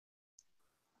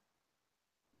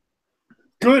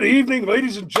Good evening,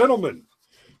 ladies and gentlemen.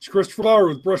 It's Christopher Lauer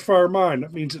with Brushfire Mind.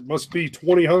 That means it must be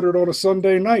 2000 on a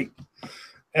Sunday night.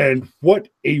 And what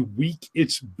a week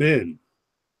it's been.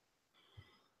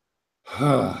 We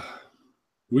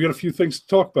got a few things to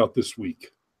talk about this week.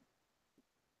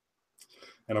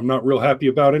 And I'm not real happy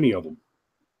about any of them.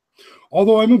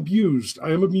 Although I am amused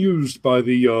by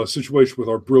the situation with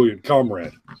our brilliant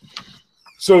comrade.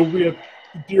 So we have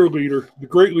the dear leader, the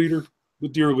great leader, the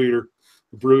dear leader,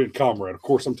 the brilliant comrade. Of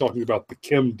course, I'm talking about the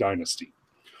Kim dynasty.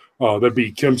 That'd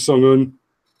be Kim Jong-un.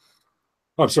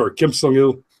 I'm sorry, Kim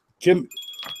Jong-il. Kim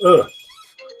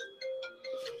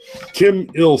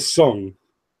Il-sung.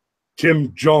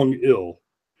 Kim Jong-il.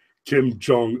 Kim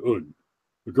Jong-un.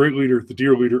 The great leader, the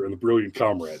dear leader, and the brilliant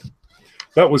comrade.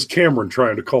 That was Cameron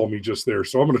trying to call me just there,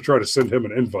 so I'm going to try to send him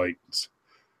an invite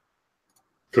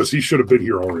because he should have been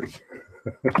here already.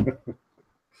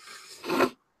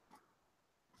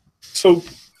 So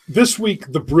this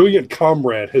week, the brilliant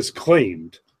comrade has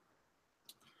claimed,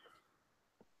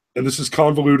 and this is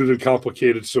convoluted and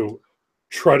complicated, so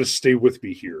try to stay with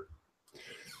me here,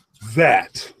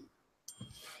 that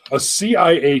a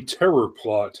CIA terror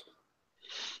plot.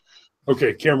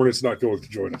 Okay, Cameron is not going to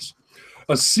join us.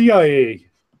 A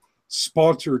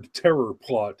CIA-sponsored terror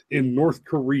plot in North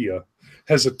Korea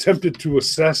has attempted to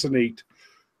assassinate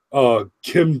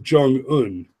Kim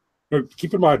Jong-un. Now,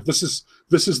 keep in mind, this is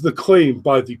the claim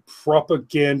by the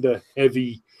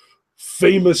propaganda-heavy,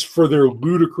 famous for their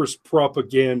ludicrous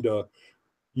propaganda,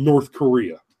 North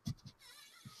Korea.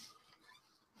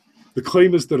 The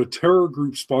claim is that a terror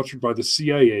group sponsored by the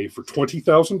CIA for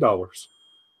 $20,000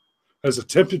 has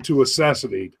attempted to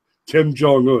assassinate Kim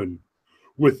Jong-un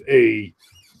with a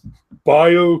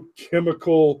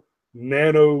biochemical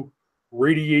nano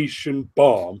radiation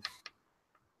bomb,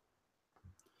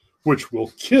 which will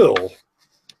kill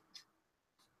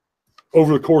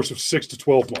over the course of 6 to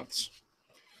 12 months.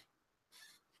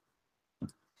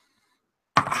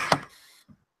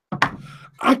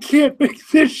 I can't make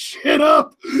this shit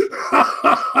up.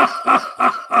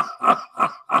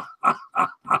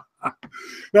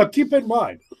 Now, keep in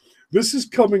mind, this is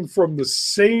coming from the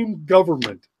same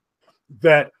government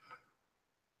that,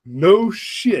 no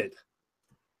shit,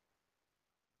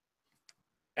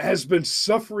 has been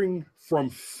suffering from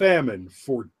famine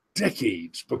for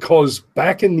decades because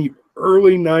back in the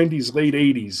early 90s, late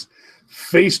 80s,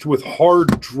 faced with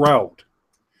hard drought,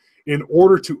 in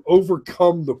order to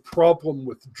overcome the problem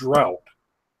with drought,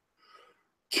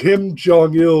 Kim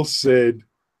Jong-il said,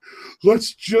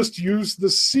 let's just use the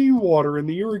seawater in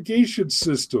the irrigation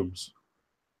systems.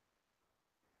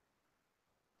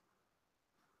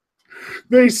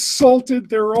 They salted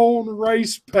their own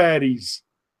rice paddies.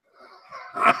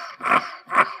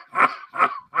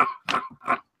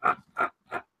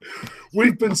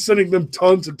 We've been sending them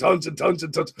tons and tons and tons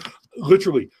and tons,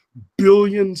 literally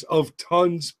billions of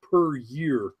tons per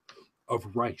year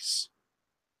of rice.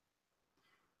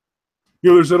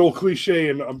 You know, there's that old cliche,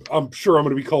 and I'm sure I'm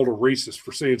going to be called a racist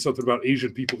for saying something about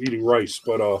Asian people eating rice.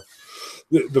 But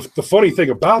the funny thing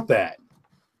about that,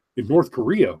 in North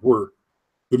Korea, where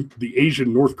the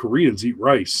Asian North Koreans eat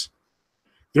rice,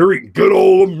 they're eating good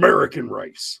old American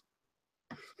rice.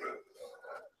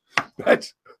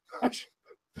 That's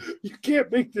you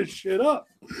can't make this shit up.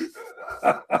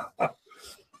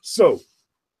 So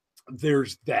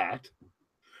there's that.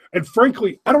 And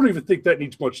frankly, I don't even think that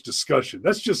needs much discussion.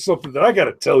 That's just something that I got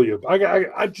to tell you.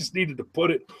 I just needed to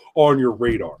put it on your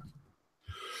radar.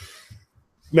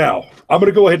 Now, I'm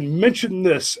going to go ahead and mention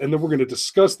this, and then we're going to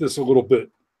discuss this a little bit.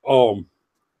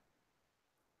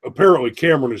 Apparently,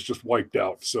 Cameron is just wiped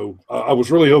out. So I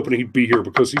was really hoping he'd be here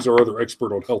because he's our other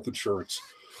expert on health insurance.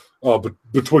 But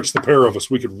betwixt the pair of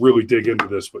us, we could really dig into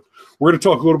this. But we're going to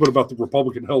talk a little bit about the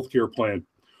Republican health care plan.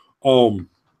 And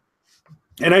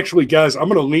actually, guys, I'm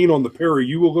going to lean on the pair of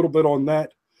you a little bit on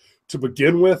that to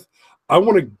begin with. I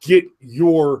want to get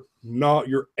your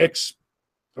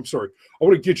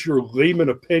layman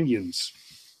opinions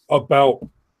about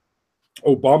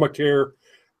Obamacare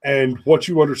and what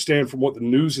you understand from what the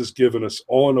news has given us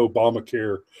on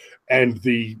Obamacare and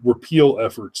the repeal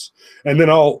efforts. And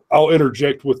then I'll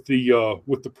interject with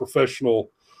the professional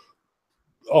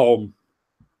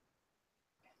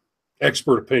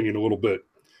expert opinion a little bit.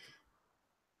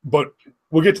 But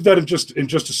we'll get to that in just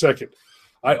a second.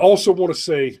 I also want to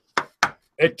say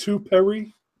et tu,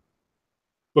 Perry,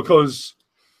 because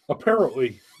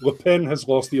apparently Le Pen has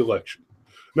lost the election.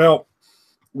 Now,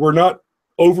 we're not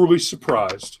overly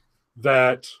surprised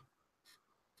that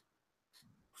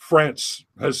France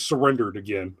has surrendered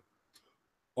again.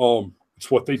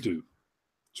 It's what they do.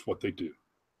 It's what they do.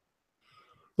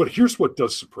 But here's what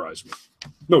does surprise me.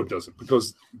 No, it doesn't,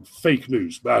 because fake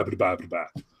news. Blah, blah, blah, blah,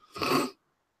 blah.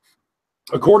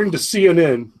 According to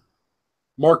CNN,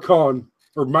 Macron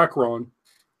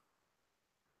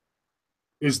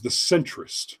is the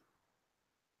centrist.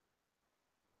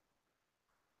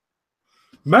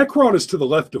 Macron is to the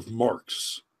left of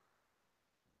Marx.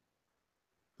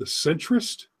 The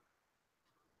centrist?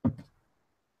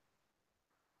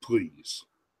 Please.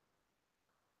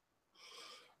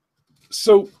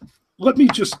 So let me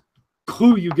just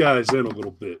clue you guys in a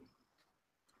little bit.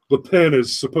 Le Pen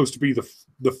is supposed to be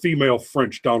the female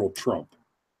French Donald Trump.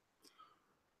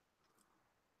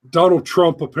 Donald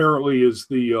Trump apparently is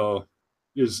the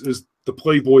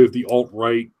playboy of the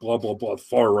alt-right, blah, blah, blah,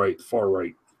 far right.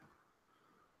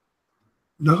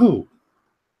 No.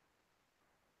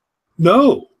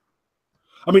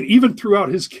 I mean, even throughout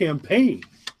his campaign,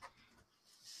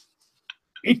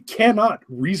 it cannot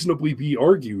reasonably be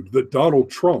argued that Donald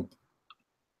Trump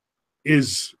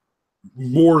is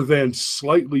more than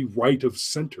slightly right of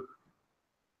center.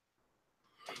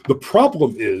 The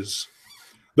problem is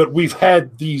that we've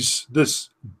had this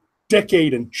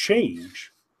decade and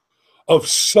change of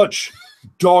such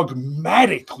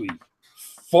dogmatically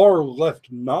far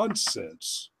left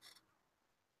nonsense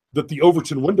that the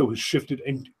Overton window has shifted,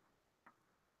 and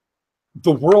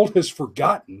the world has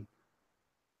forgotten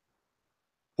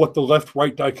what the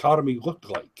left-right dichotomy looked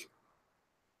like.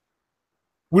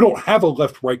 We don't have a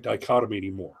left-right dichotomy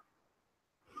anymore.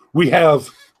 We have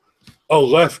a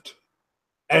left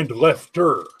and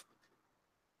lefter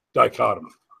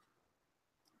dichotomy.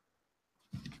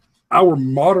 Our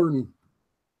modern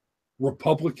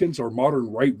Republicans, our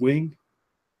modern right wing,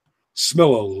 smell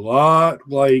a lot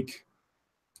like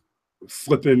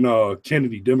flipping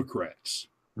Kennedy Democrats.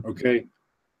 Okay?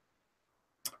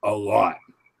 A lot.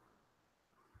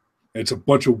 It's a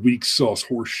bunch of weak sauce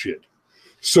horse shit.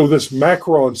 So this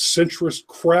Macron centrist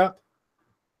crap,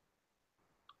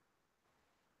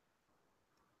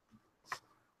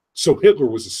 so Hitler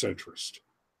was a centrist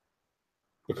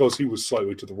because he was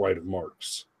slightly to the right of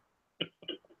Marx.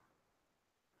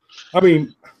 I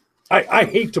mean, I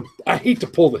hate to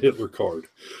pull the Hitler card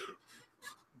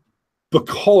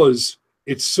because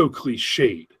it's so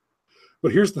cliched.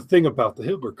 But here's the thing about the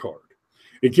Hitler card.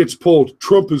 It gets pulled,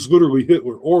 Trump is literally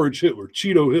Hitler, Orange Hitler,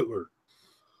 Cheeto Hitler.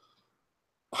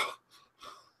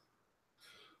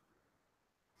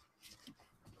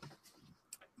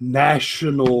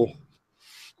 National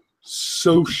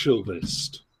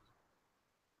Socialist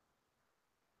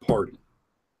Party.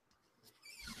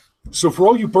 So for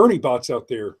all you Bernie bots out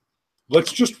there,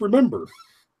 let's just remember,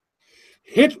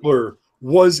 Hitler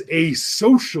was a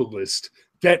socialist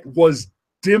that was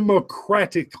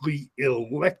democratically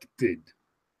elected.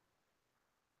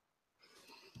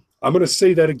 I'm going to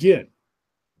say that again.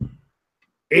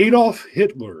 Adolf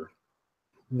Hitler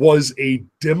was a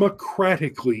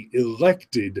democratically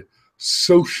elected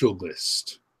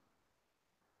socialist.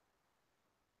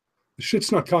 The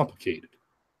shit's not complicated.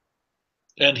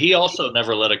 And he also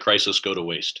never let a crisis go to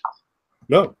waste.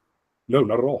 No, not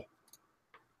at all.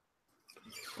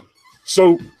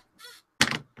 So,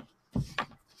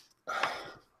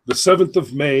 the 7th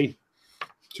of May,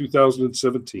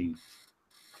 2017,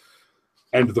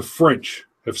 and the French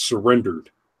have surrendered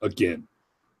again.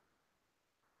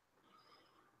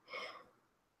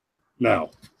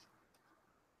 Now,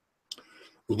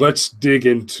 let's dig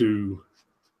into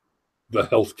the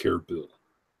healthcare bill.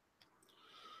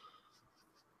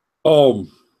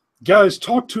 Guys,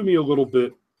 talk to me a little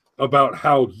bit about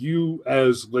how you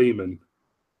as laymen,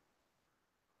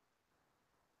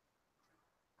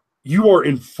 you are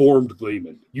informed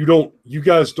laymen. You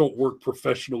guys don't work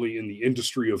professionally in the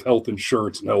industry of health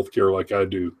insurance and healthcare like I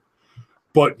do,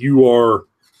 but you're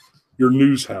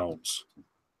news hounds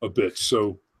a bit.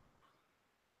 So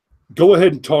go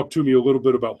ahead and talk to me a little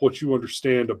bit about what you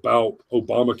understand about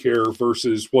Obamacare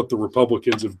versus what the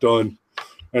Republicans have done,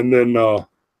 and then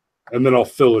I'll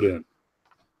fill it in.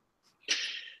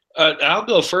 I'll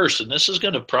go first, and this is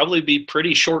going to probably be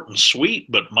pretty short and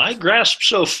sweet, but my grasp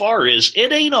so far is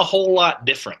it ain't a whole lot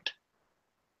different.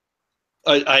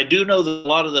 I do know that a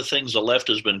lot of the things the left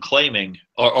has been claiming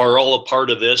are all a part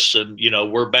of this, and,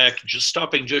 we're back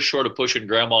stopping just short of pushing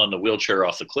grandma in the wheelchair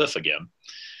off the cliff again.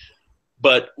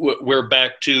 But we're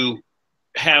back to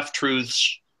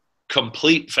half-truths,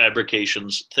 complete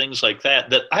fabrications, things like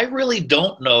that I really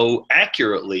don't know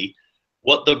accurately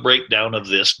what the breakdown of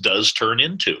this does turn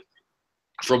into.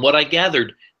 From what I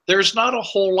gathered, there's not a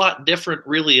whole lot different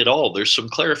really at all. There's some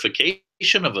clarification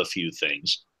of a few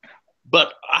things,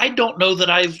 but I don't know that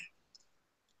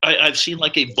I've seen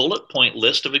like a bullet point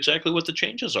list of exactly what the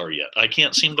changes are yet. I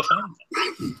can't seem to find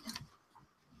them.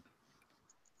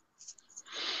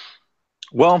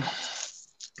 Well,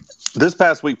 this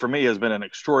past week for me has been an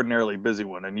extraordinarily busy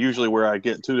one. And usually where I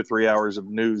get 2 to 3 hours of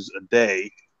news a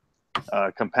day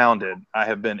compounded, I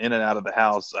have been in and out of the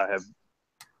house. I have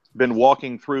been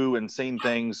walking through and seen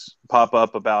things pop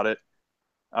up about it,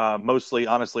 mostly,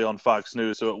 honestly, on Fox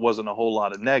News. So it wasn't a whole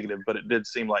lot of negative, but it did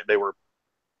seem like they were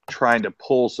trying to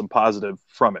pull some positive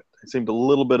from it. It seemed a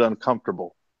little bit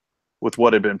uncomfortable with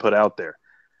what had been put out there.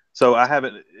 So I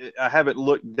haven't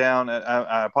looked down.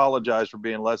 I apologize for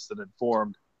being less than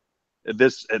informed at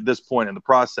this point in the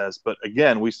process. But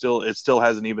again, it still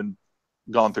hasn't even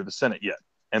gone through the Senate yet,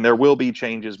 and there will be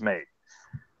changes made.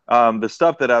 The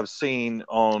stuff that I've seen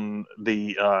on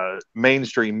the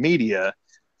mainstream media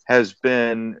has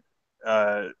been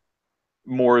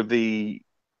more the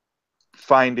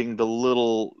finding the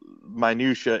little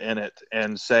minutia in it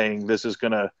and saying this is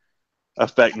going to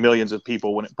affect millions of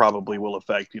people when it probably will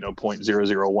affect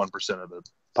 0.001% of the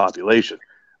population.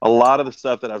 A lot of the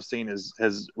stuff that I've seen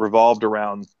has revolved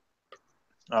around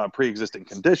pre-existing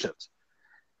conditions,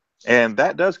 and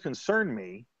that does concern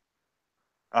me.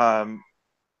 That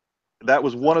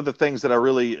was one of the things that I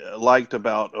really liked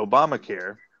about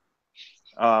Obamacare.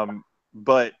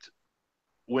 But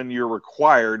when you're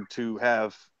required to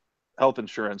have health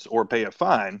insurance or pay a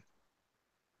fine,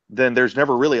 then there's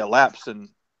never really a lapse in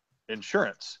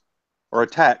insurance, or a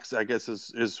tax, I guess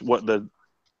is what the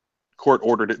court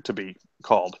ordered it to be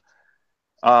called.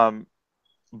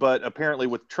 But apparently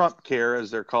with Trump Care,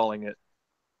 as they're calling it,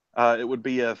 it would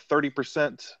be a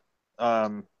 30%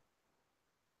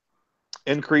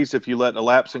 increase if you let a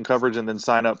lapse in coverage and then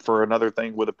sign up for another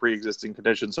thing with a pre-existing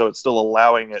condition. So it's still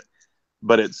allowing it,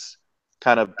 but it's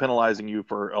kind of penalizing you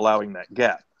for allowing that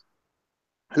gap.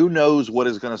 Who knows what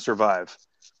is going to survive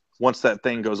once that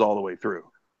thing goes all the way through?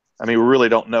 I mean, we really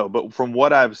don't know. But from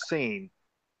what I've seen,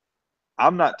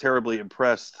 I'm not terribly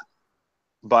impressed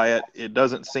by it. It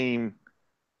doesn't seem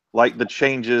like the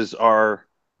changes are.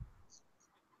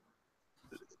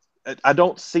 I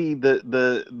don't see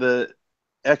the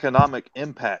economic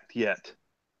impact yet.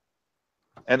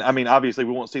 And I mean, obviously,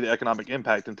 we won't see the economic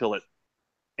impact until it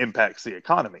impacts the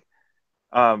economy.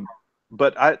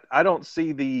 But I don't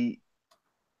see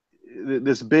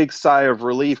this big sigh of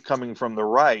relief coming from the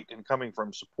right and coming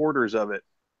from supporters of it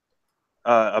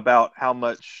about how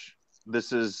much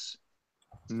this is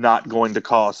not going to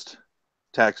cost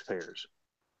taxpayers.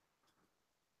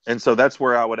 And so that's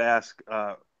where I would ask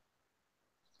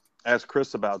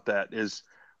Chris about that. Is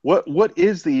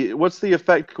what's the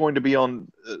effect going to be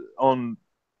on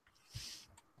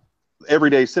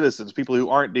everyday citizens, people who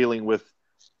aren't dealing with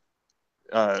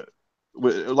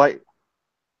like,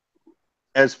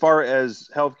 as far as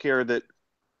healthcare that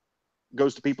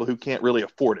goes to people who can't really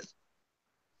afford it?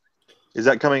 Is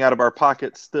that coming out of our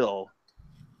pockets still?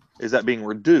 Is that being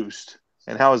reduced?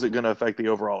 And how is it going to affect the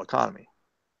overall economy?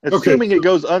 Assuming it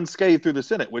goes unscathed through the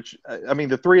Senate, which, I mean,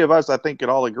 the three of us, I think, can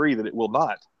all agree that it will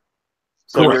not.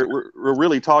 So we're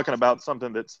really talking about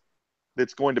something that's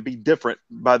going to be different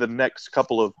by the next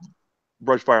couple of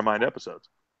Brushfire Mind episodes.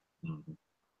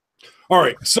 All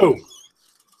right. So,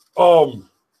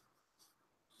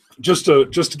 just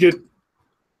to get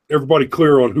everybody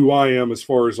clear on who I am as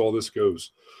far as all this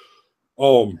goes.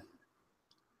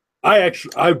 I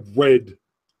read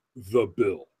the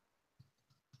bill,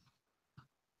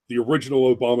 the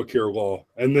original Obamacare law,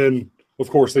 and then of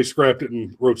course they scrapped it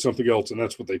and wrote something else, and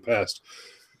that's what they passed.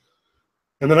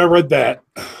 And then I read that.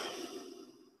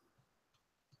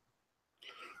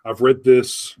 I've read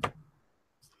this,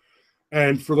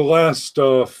 and for the last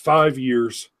 5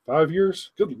 years,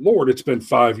 good Lord, it's been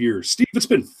 5 years. Steve, it's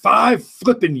been 5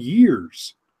 flipping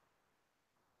years.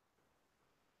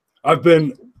 I've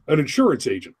been an insurance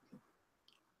agent.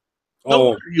 No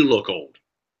wonder you look old.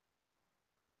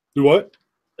 Do what?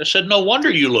 I said, no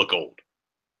wonder you look old.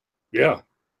 Yeah.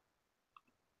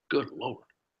 Good Lord.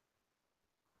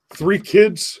 3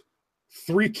 kids,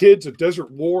 a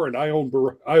desert war, and I own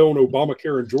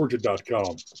Obamacare and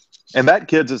Georgia.com. And that,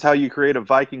 kids, is how you create a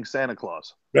Viking Santa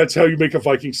Claus. That's how you make a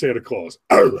Viking Santa Claus.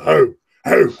 Oh, ho,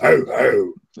 ho,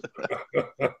 ho,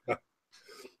 ho.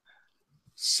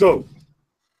 So,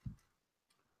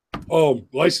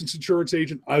 licensed insurance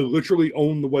agent. I literally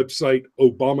own the website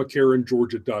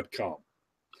ObamacareandGeorgia.com.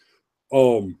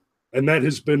 And that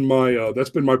has been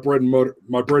my bread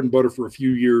and butter for a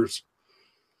few years.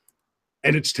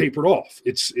 And it's tapered off.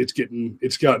 It's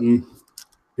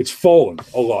fallen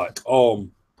a lot.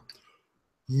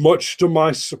 Much to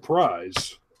my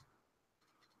surprise,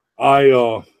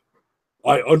 I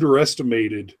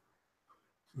underestimated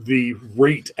the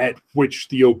rate at which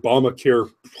the Obamacare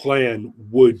plan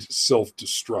would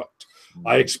self-destruct.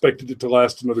 I expected it to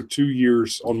last another 2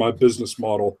 years on my business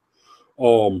model,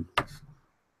 so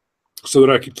that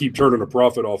I could keep turning a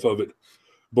profit off of it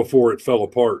before it fell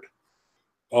apart.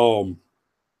 And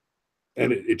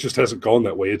it just hasn't gone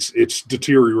that way. It's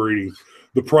deteriorating.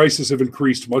 The prices have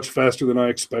increased much faster than I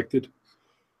expected.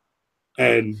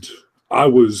 And I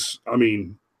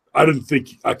didn't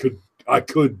think I could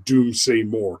doomsay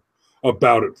more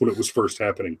about it when it was first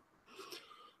happening.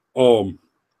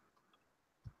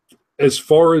 As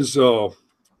far as the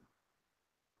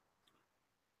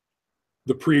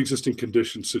pre-existing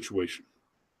condition situation,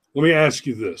 let me ask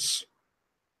you this.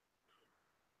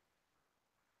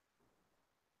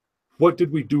 What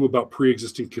did we do about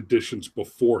pre-existing conditions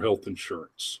before health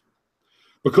insurance?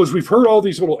 Because we've heard all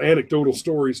these little anecdotal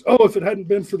stories. Oh, if it hadn't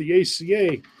been for the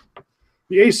ACA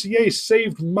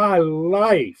saved my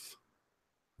life.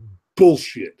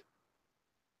 Bullshit.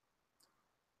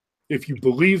 If you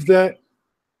believe that,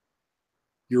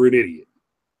 you're an idiot.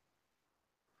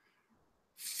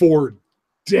 For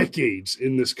decades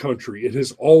in this country, it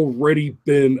has already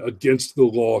been against the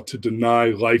law to deny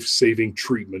life-saving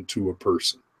treatment to a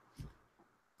person.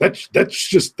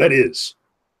 That is.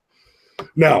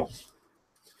 Now,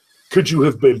 could you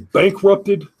have been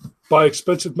bankrupted by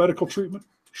expensive medical treatment?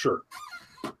 Sure.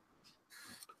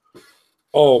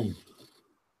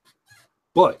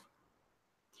 But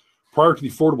prior to the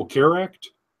Affordable Care Act,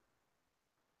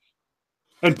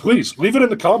 and please leave it in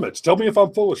the comments. Tell me if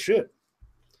I'm full of shit.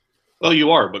 Well, you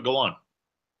are, but go on.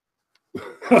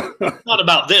 Not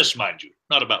about this, mind you.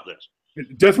 Not about this.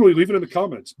 Definitely leave it in the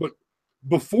comments. But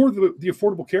before the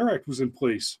Affordable Care Act was in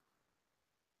place,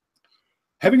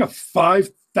 having a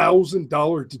 $5,000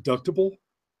 deductible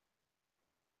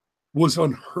was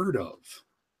unheard of.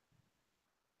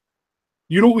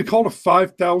 You know what we called a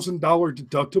 $5,000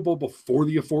 deductible before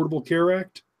the Affordable Care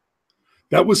Act?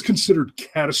 That was considered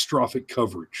catastrophic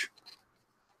coverage.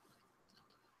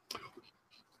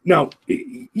 Now,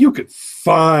 you could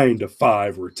find a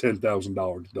 $5,000 or a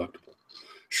 $10,000 deductible,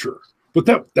 sure, but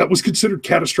that was considered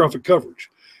catastrophic coverage.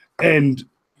 And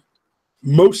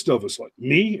most of us, like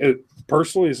me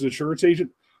personally as an insurance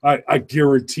agent, I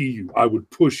guarantee you I would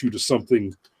push you to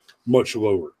something much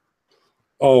lower.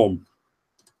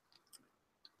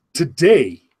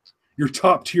 Today, your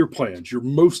top tier plans, your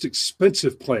most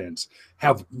expensive plans,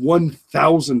 have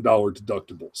 $1,000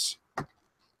 deductibles.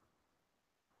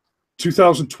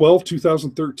 2012,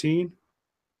 2013,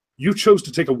 you chose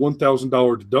to take a $1,000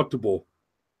 deductible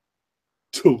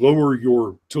to lower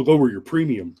your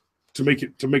premium, to make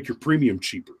your premium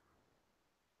cheaper,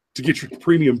 to get your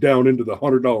premium down into the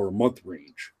 $100 a month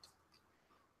range.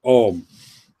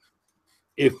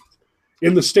 If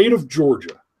in the state of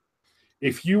Georgia,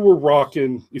 if you were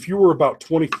about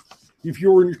 20, if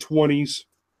you were in your 20s,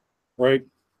 right,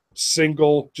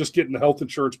 single, just getting the health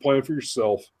insurance plan for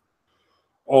yourself,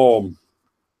 you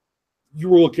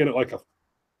were looking at like a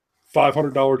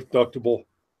 $500 deductible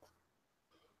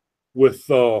with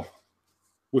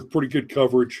pretty good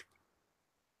coverage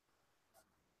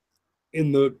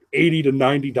in the $80 to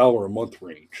 $90 a month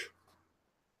range.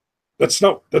 That's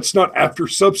not after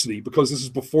subsidy, because this is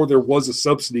before there was a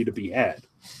subsidy to be had.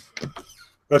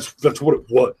 That's what it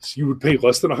was. You would pay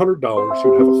less than $100.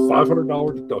 You would have a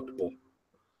 $500 deductible.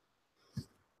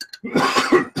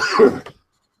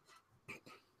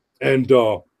 And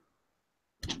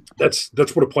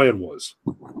that's what a plan was.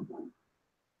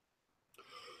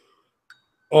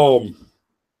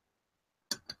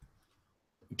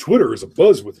 Twitter is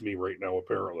abuzz with me right now,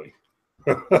 apparently.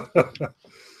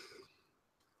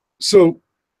 So,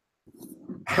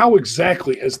 how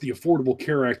exactly has the Affordable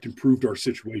Care Act improved our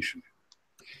situation?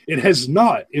 It has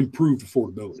not improved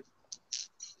affordability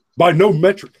by no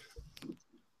metric.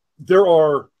 There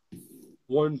are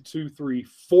 5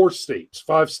 states.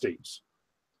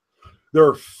 There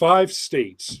are 5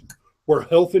 states where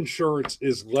health insurance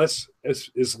is less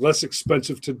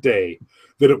expensive today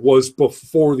than it was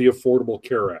before the Affordable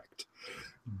Care Act.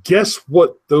 Guess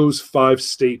what those 5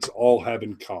 states all have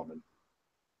in common?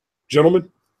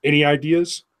 Gentlemen, any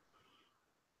ideas?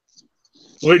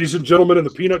 Ladies and gentlemen in the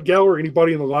peanut gallery,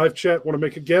 anybody in the live chat want to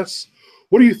make a guess?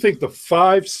 What do you think the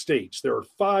 5 states, there are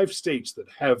 5 states that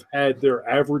have had their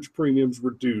average premiums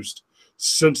reduced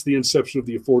since the inception of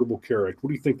the Affordable Care Act? What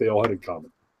do you think they all had in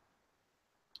common?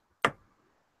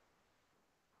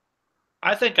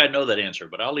 I think I know that answer,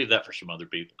 but I'll leave that for some other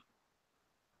people.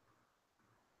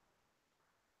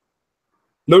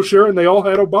 No, Sharon, they all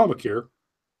had Obamacare.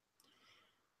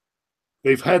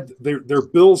 They've had their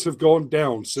bills have gone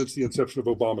down since the inception of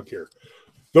Obamacare.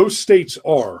 Those states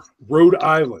are Rhode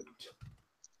Island,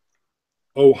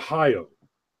 Ohio,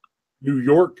 New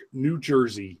York, New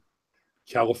Jersey,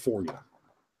 California.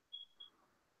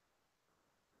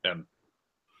 And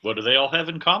what do they all have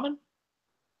in common?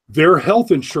 Their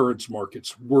health insurance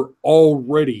markets were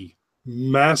already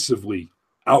massively,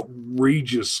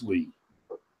 outrageously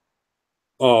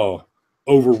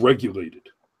overregulated.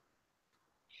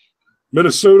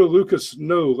 Minnesota, Lucas,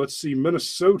 no. Let's see.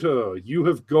 Minnesota, you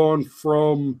have gone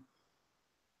from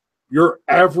your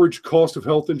average cost of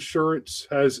health insurance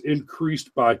has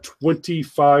increased by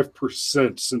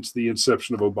 25% since the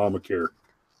inception of Obamacare.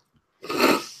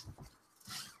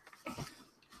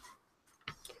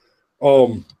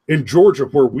 In Georgia,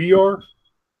 where we are,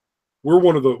 we're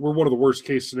one of the worst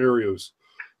case scenarios.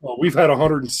 We've had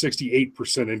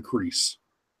 168% increase.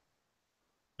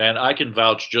 And I can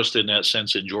vouch just in that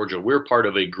sense in Georgia. We're part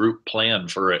of a group plan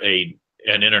for an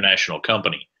international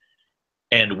company.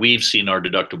 And we've seen our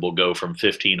deductible go from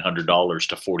 $1,500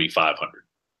 to $4,500.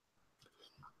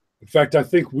 In fact, I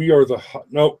think we are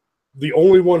the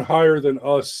only one higher than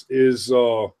us is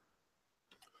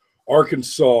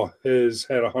Arkansas has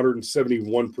had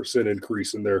 171%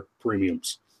 increase in their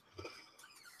premiums.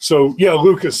 So yeah,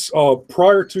 Lucas,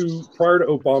 prior to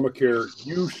Obamacare,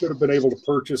 you should have been able to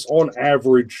purchase on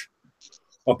average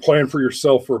a plan for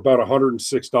yourself for about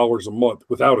 $106 a month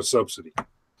without a subsidy.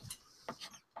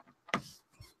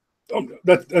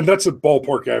 That's a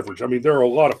ballpark average. I mean, there are a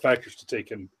lot of factors to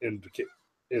take in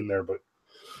there, but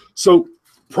so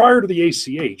prior to the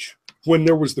ACH, when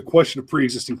there was the question of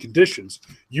pre-existing conditions,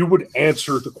 you would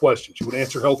answer the questions. You would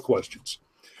answer health questions.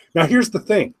 Now, here's the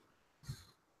thing.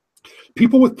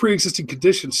 People with pre-existing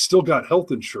conditions still got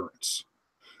health insurance.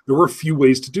 There were a few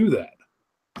ways to do that.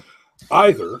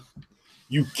 Either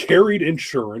you carried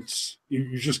insurance,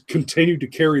 you just continued to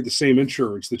carry the same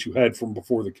insurance that you had from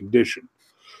before the condition.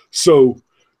 So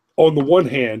on the one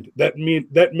hand, that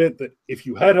meant that if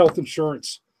you had health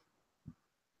insurance,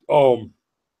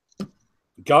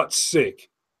 got sick,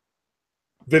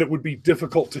 then it would be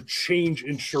difficult to change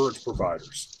insurance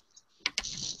providers.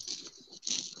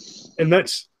 And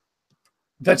that's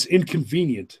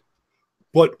inconvenient,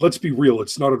 but let's be real,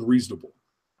 it's not unreasonable.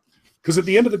 Because at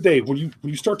the end of the day, when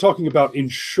you start talking about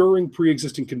insuring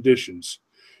pre-existing conditions,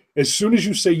 as soon as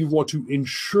you say you want to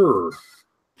insure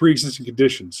pre-existing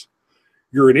conditions,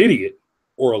 you're an idiot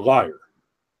or a liar.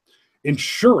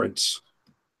 Insurance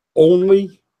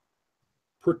only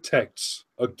protects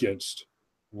against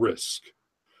risk.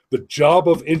 The job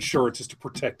of insurance is to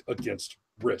protect against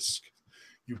risk.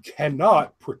 You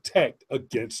cannot protect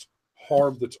against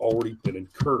harm that's already been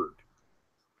incurred.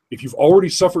 If you've already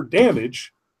suffered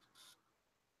damage,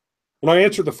 when I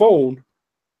answer the phone,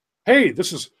 hey,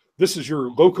 this is your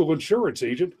local insurance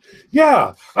agent.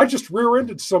 Yeah, I just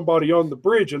rear-ended somebody on the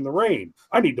bridge in the rain.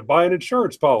 I need to buy an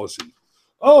insurance policy.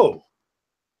 Oh,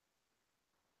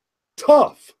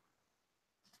 tough.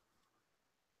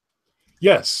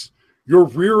 Yes, your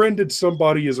rear-ended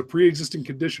somebody is a pre-existing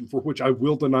condition for which I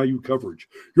will deny you coverage.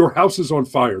 Your house is on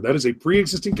fire. That is a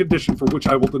pre-existing condition for which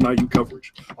I will deny you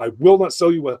coverage. I will not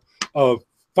sell you a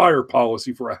fire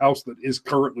policy for a house that is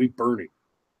currently burning.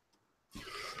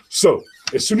 So,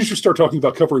 as soon as you start talking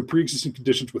about covering pre-existing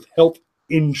conditions with health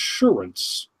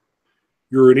insurance,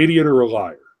 you're an idiot or a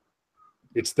liar.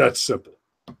 It's that simple.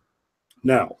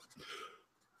 Now,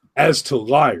 as to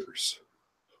liars,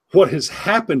 what has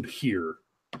happened here,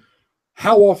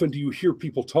 how often do you hear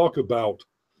people talk about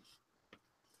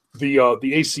the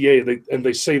ACA and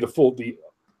they say the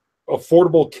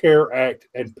Affordable Care Act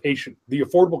and the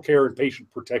Affordable Care and Patient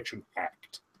Protection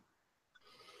Act,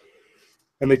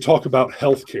 and they talk about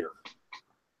health care.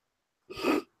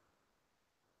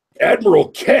 Admiral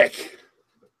Keck.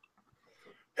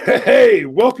 Hey,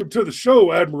 welcome to the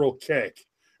show, Admiral Keck.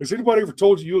 Has anybody ever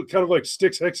told you look kind of like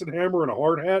Styx Hexenhammer in a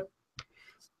hard hat?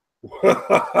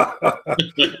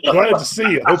 Glad to see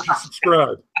you. Hope you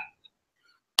subscribe.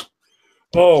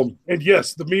 And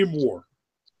yes, the meme war.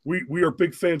 We are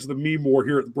big fans of the meme war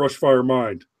here at the Brushfire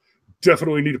Mind.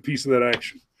 Definitely need a piece of that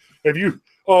action. Have you,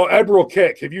 Admiral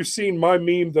Keck, have you seen my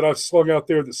meme that I've slung out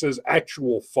there that says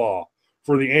actual fa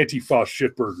for the anti-fa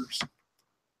shitburgers?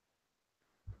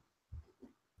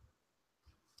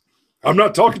 I'm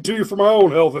not talking to you for my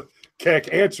own health,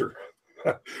 Keck. Answer.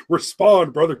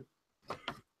 Respond, brother.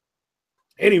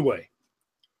 Anyway,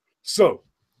 so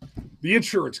the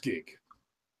insurance gig.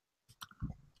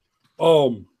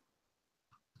 You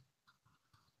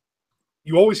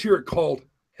always hear it called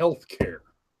health care.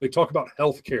 They talk about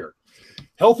health care.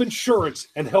 Health insurance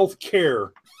and health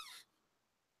care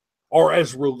are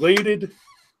as related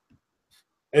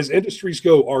as industries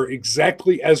go, are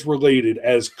exactly as related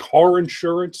as car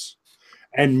insurance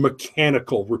and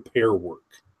mechanical repair work.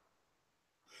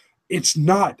 It's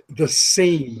not the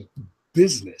same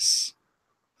business.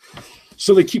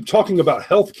 So they keep talking about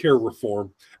healthcare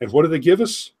reform. And what do they give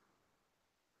us?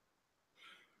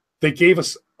 They gave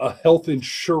us a health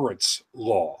insurance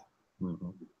law. Mm-hmm.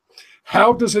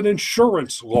 How does an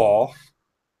insurance law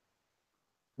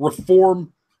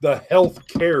reform the health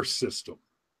care system?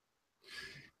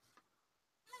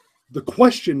 The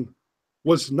question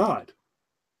was not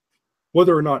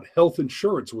whether or not health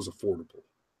insurance was affordable.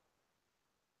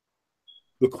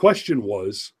 The question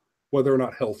was whether or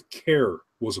not health care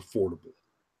was affordable.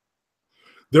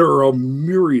 There are a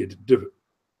myriad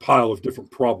pile of different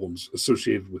problems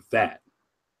associated with that.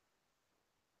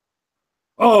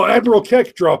 Oh, Admiral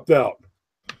Keck dropped out.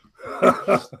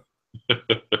 At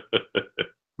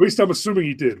least I'm assuming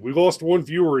he did. We lost one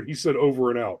viewer and he said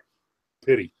over and out.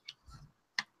 Pity.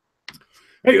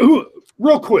 Hey,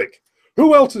 real quick,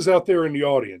 who else is out there in the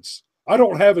audience? I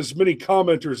don't have as many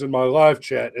commenters in my live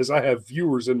chat as I have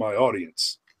viewers in my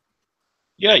audience.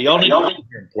 Yeah, y'all need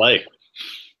to play.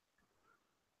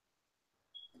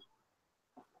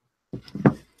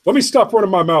 Let me stop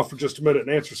running my mouth for just a minute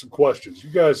and answer some questions.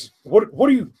 You guys, what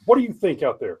do you think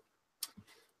out there?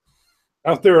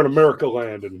 Out there in America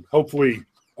land and hopefully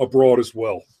abroad as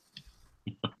well.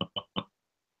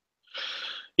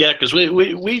 Yeah, because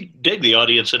we dig the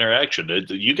audience interaction.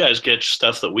 You guys get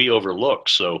stuff that we overlook.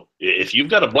 So if you've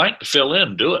got a blank to fill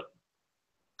in, do it.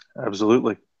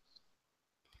 Absolutely.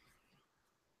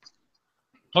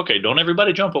 Okay, don't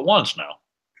everybody jump at once now.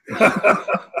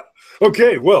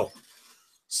 Okay, well,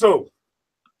 so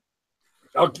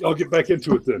I'll get back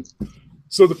into it then.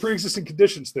 So the pre-existing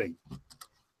conditions thing.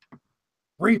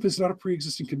 Rape is not a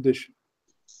pre-existing condition.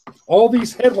 All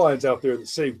these headlines out there that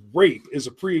say rape is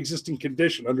a pre-existing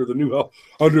condition under the new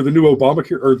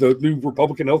Obamacare or the new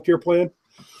Republican healthcare plan.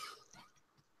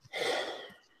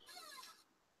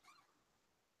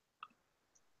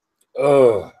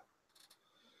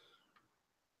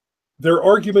 Their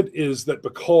argument is that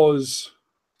because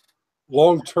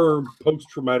long-term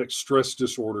post-traumatic stress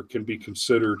disorder can be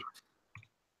considered,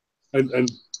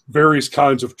 and various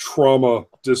kinds of trauma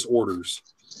disorders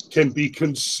can be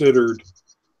considered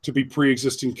to be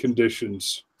pre-existing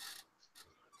conditions,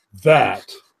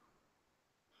 that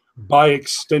by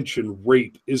extension,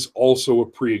 rape is also a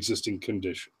pre-existing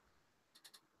condition.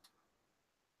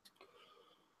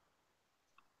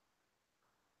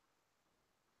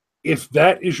 If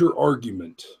that is your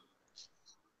argument,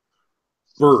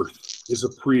 birth is a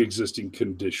pre-existing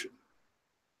condition.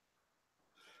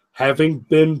 Having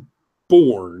been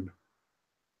born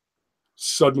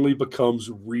suddenly becomes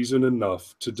reason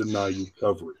enough to deny you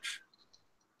coverage.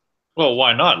 Well,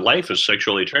 why not? Life is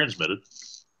sexually transmitted.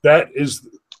 That is,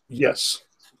 yes.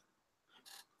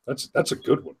 That's a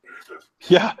good one.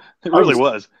 Yeah, it really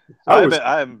was.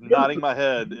 I am nodding my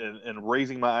head and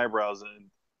raising my eyebrows, and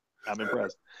I'm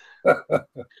impressed.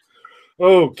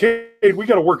 Okay, we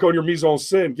got to work on your mise en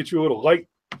scène. Get you a little light.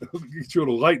 Get you a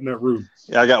little light in that room.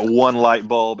 Yeah, I got one light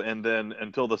bulb, and then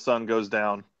until the sun goes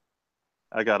down,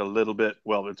 I got a little bit.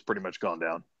 Well, it's pretty much gone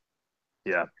down.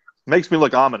 Yeah, makes me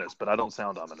look ominous, but I don't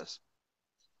sound ominous.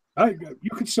 You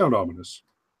can sound ominous.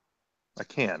 I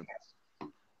can.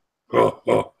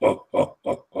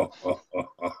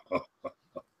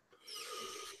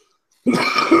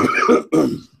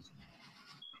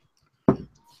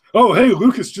 Oh, hey,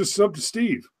 Lucas just subbed to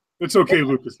Steve. It's okay,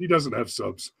 Lucas. He doesn't have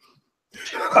subs.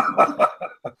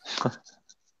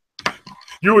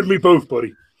 You and me both,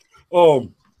 buddy.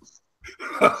 All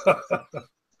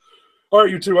right,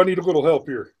 you two, I need a little help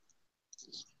here.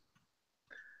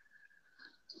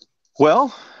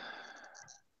 Well,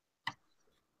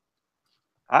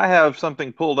 I have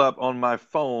something pulled up on my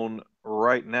phone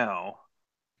right now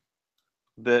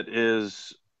that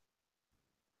is,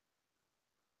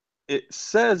 it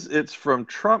says it's from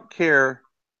trumpcare.org,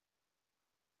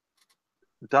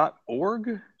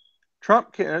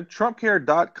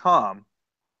 trumpcare.com,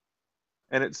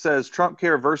 and it says Trump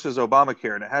Care versus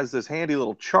Obamacare, and it has this handy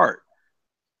little chart.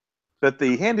 But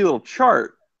the handy little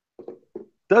chart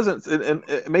doesn't, and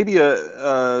maybe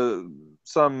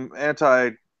some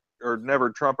anti or never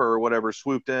Trumper or whatever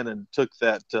swooped in and took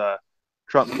that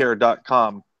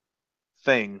trumpcare.com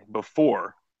thing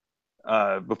before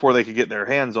they could get their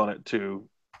hands on it to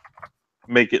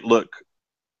make it look,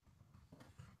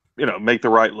 make the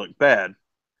right look bad.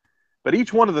 But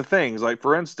each one of the things, like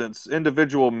for instance,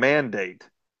 individual mandate.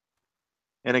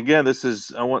 And again,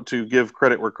 I want to give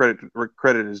credit where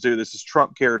credit is due. This is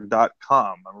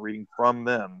trumpcare.com. I'm reading from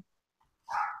them.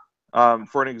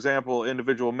 For an example,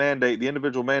 individual mandate. The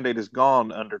individual mandate is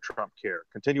gone under Trump Care.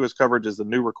 Continuous coverage is the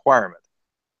new requirement.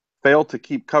 Fail to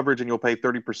keep coverage and you'll pay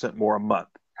 30% more a month.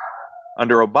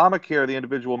 Under Obamacare, the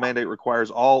individual mandate requires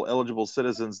all eligible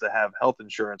citizens to have health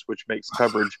insurance, which makes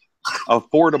coverage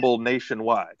affordable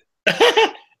nationwide.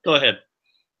 Go ahead.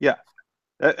 Yeah.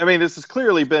 I mean, this has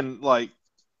clearly been like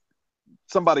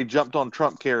somebody jumped on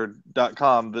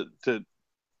TrumpCare.com to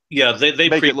they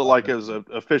make it look like it was an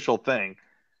official thing.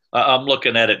 I'm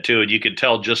looking at it too, and you can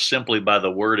tell just simply by the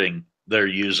wording they're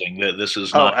using that this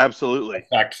is not absolutely a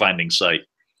fact-finding site.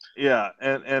 Yeah,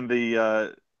 and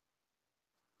the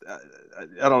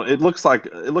I don't. It looks like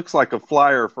a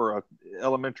flyer for a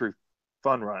elementary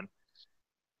fun run,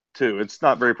 too. It's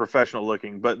not very professional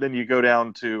looking. But then you go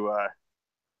down to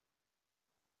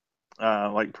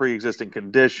like pre-existing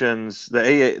conditions.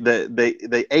 There's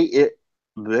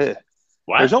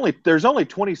only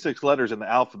 26 letters in the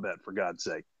alphabet, for God's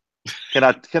sake. Can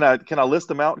I list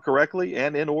them out correctly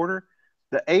and in order?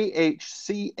 The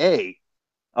AHCA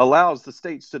allows the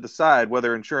states to decide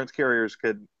whether insurance carriers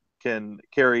can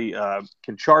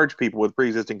charge people with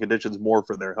pre-existing conditions more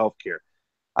for their health care.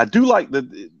 I do like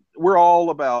that we're all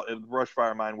about, in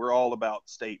Brushfire Mind, we're all about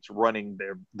states running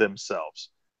themselves.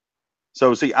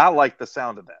 So, see, I like the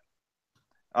sound of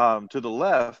that. To the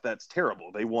left, that's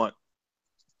terrible.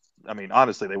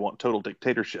 Honestly, they want total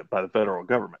dictatorship by the federal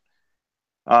government.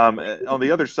 On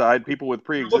the other side, people with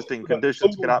pre-existing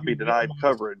conditions cannot be denied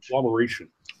coverage. Conglomeration.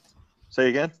 Say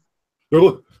again?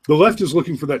 The left is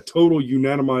looking for that total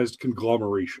unanimized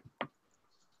conglomeration.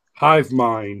 Hive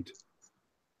mind.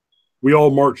 We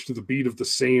all march to the beat of the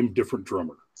same different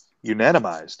drummer.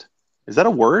 Unanimized. Is that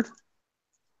a word?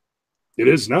 It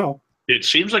is now. It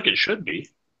seems like it should be.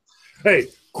 Hey,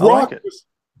 grok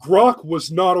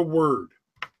was not a word.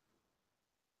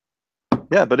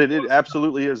 Yeah, but it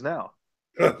absolutely is now.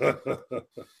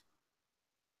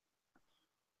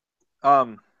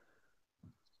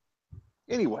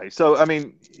 Anyway, so I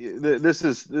mean,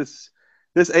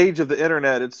 this age of the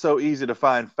internet, it's so easy to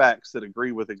find facts that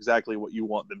agree with exactly what you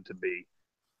want them to be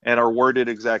and are worded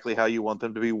exactly how you want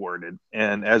them to be worded.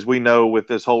 And as we know, with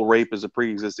this whole rape as a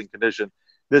pre-existing condition,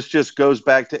 this just goes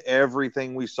back to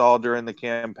everything we saw during the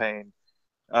campaign,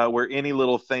 where any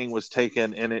little thing was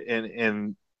taken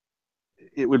and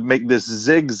it would make this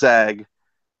zigzag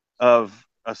of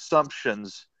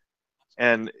assumptions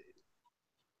and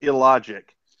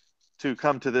illogic to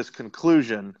come to this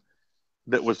conclusion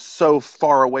that was so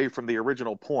far away from the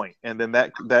original point. And then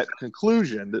that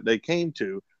conclusion that they came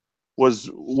to was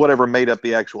whatever made up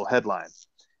the actual headline.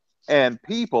 And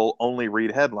people only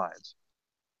read headlines.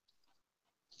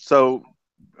 So,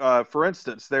 for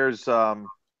instance, there's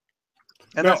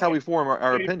that's how we form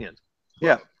our opinions.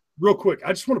 Yeah. Real quick,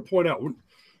 I just want to point out,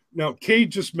 now, Kay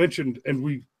just mentioned, and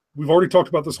we've already talked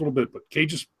about this a little bit, but Kay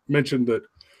just mentioned that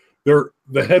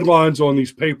the headlines on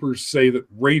these papers say that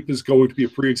rape is going to be a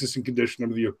pre-existing condition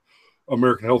under the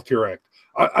American Health Care Act.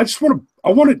 I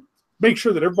want to make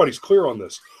sure that everybody's clear on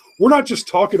this. We're not just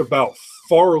talking about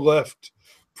far left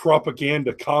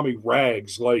propaganda commie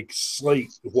rags like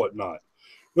Slate and whatnot.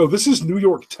 No, this is New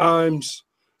York Times,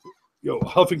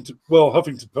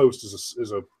 Huffington Post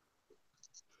is a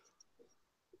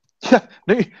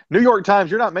New York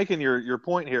Times. You're not making your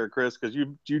point here, Chris, because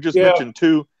you just mentioned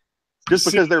two. Just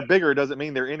because they're bigger doesn't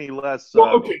mean they're any less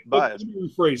biased. Let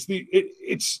me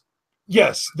rephrase.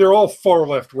 Yes, they're all far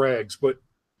left rags, but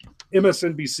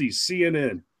MSNBC,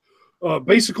 CNN,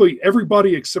 basically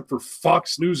everybody except for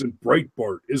Fox News and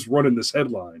Breitbart is running this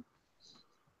headline.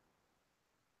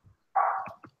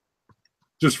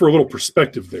 Just for a little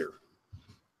perspective there.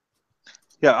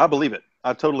 Yeah, I believe it.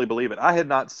 I totally believe it. I had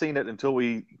not seen it until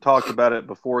we talked about it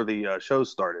before the show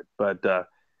started, but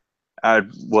I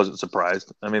wasn't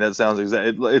surprised. I mean, that sounds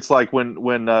it's like when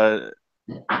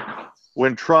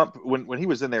Trump when he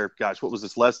was in there. Gosh, what was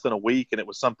this? Less than a week, and it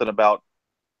was something about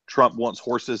Trump wants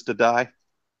horses to die. Do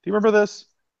you remember this?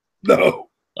 No.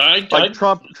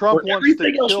 Trump wants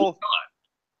to kill.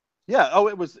 Yeah. Oh,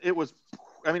 it was.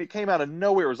 I mean, it came out of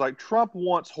nowhere. It was like Trump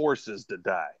wants horses to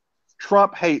die.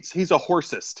 Trump hates. He's a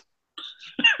horsist.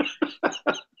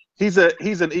 He's an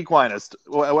equinist,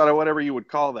 whatever you would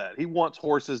call that. He wants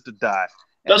horses to die.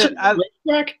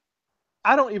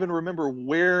 I don't even remember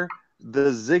where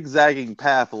the zigzagging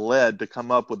path led to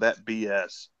come up with that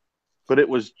BS, but it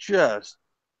was just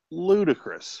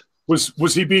ludicrous.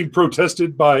 Was he being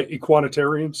protested by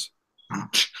equinitarians?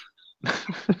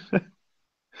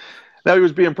 No, he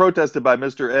was being protested by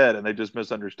Mr. Ed, and they just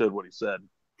misunderstood what he said.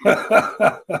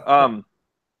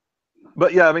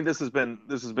 But yeah, I mean, this has been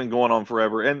going on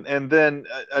forever, and then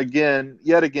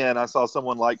yet again, I saw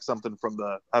someone like something from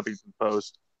the Huffington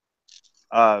Post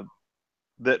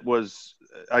that was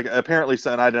apparently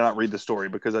saying, I did not read the story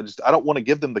because I don't want to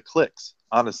give them the clicks,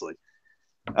 honestly.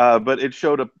 But it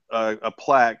showed a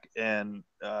plaque and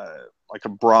like a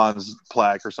bronze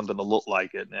plaque or something to look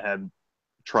like it, and it had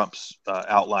Trump's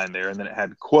outline there, and then it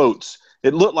had quotes.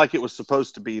 It looked like it was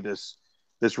supposed to be this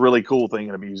really cool thing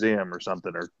in a museum or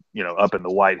something, or up in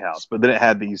the White House. But then it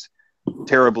had these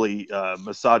terribly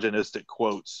misogynistic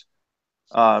quotes.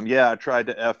 Yeah, I tried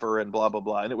to F her and blah blah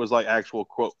blah, and it was like actual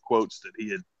quotes that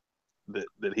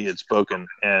he had spoken,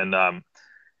 and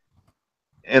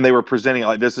they were presenting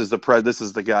like this is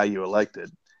the guy you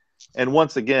elected. And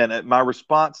once again, my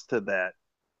response to that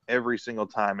every single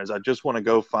time is I just want to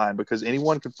go find, because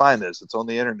anyone can find this. It's on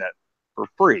the internet for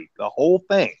free, the whole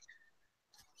thing.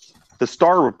 The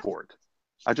Starr Report.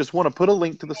 I just want to put a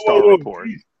link to the Starr Report.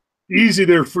 Easy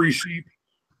there, free sheep.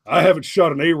 I haven't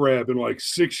shot an Arab in like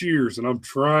 6 years, and I'm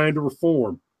trying to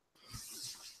reform.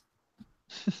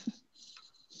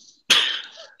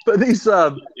 But these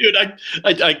dude,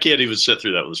 I can't even sit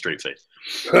through that with a straight face.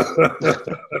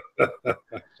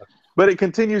 But it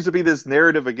continues to be this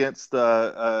narrative against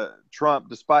Trump,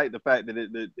 despite the fact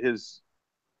that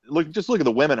just look at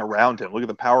the women around him. Look at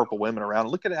the powerful women around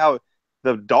him. Look at how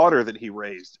the daughter that he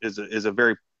raised is a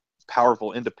very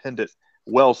powerful, independent,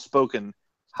 well-spoken,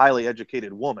 highly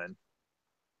educated woman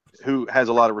who has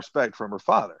a lot of respect from her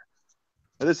father.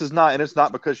 And it's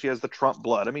not because she has the Trump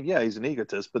blood. I mean, yeah, he's an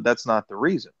egotist, but that's not the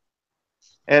reason.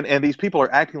 And these people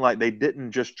are acting like they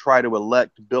didn't just try to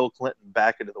elect Bill Clinton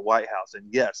back into the White House. And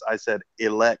yes, I said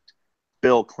elect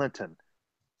Bill Clinton.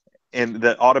 And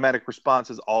the automatic response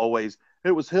is always,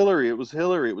 it was Hillary, it was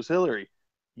Hillary, it was Hillary.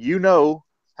 You know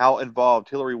how involved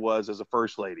Hillary was as a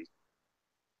first lady.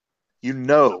 You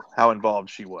know how involved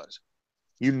she was.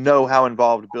 You know how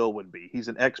involved Bill would be. He's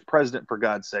an ex-president, for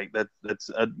God's sake.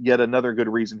 That's yet another good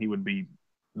reason he would be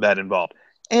that involved.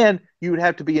 And you would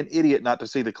have to be an idiot not to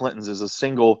see the Clintons as a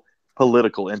single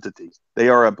political entity. They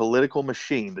are a political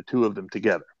machine, the two of them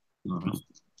together. Mm-hmm.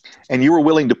 And you were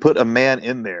willing to put a man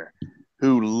in there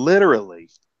who literally,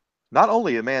 not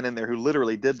only a man in there who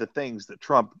literally did the things that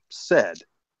Trump said,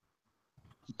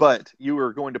 but you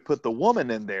were going to put the woman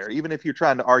in there, even if you're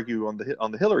trying to argue on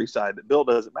the Hillary side that Bill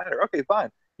doesn't matter. Okay, fine.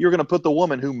 You're going to put the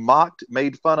woman who mocked,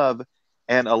 made fun of,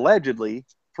 and allegedly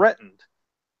threatened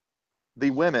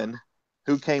the women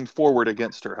who came forward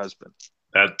against her husband.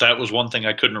 That was one thing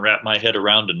I couldn't wrap my head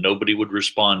around, and nobody would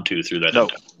respond to through that. No,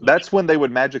 that's when they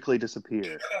would magically disappear.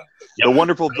 Yep. The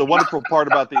wonderful part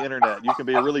about the internet, you can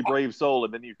be a really brave soul,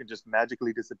 and then you can just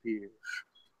magically disappear.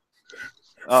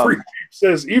 Free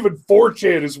says even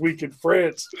 4chan is weak in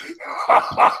France.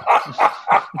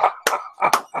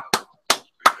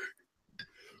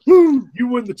 Woo, you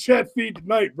win the chat feed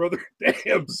tonight, brother.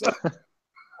 Damn, son.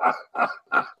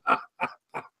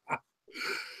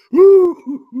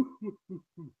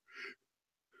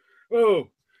 Oh,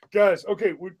 guys,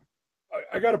 okay,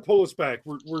 I got to pull us back.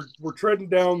 We're treading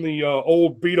down the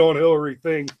old beat on Hillary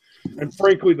thing, and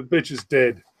frankly, the bitch is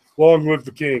dead. Long live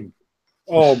the king.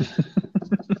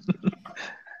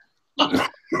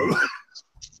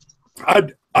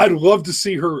 I'd love to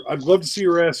see her. I'd love to see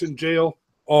her ass in jail.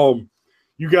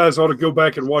 You guys ought to go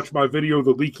back and watch my video,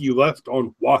 The Leaky Left,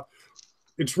 on why.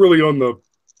 It's really on the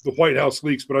White House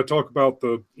leaks, but I talk about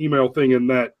the email thing in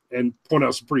that and point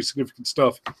out some pretty significant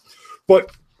stuff.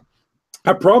 But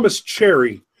I promised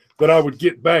Cherry that I would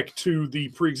get back to the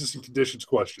pre-existing conditions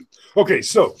question. Okay,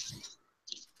 so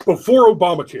before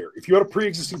Obamacare, if you had a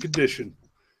pre-existing condition,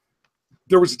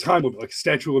 there was a time limit, like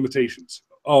statute of limitations.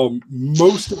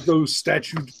 Most of those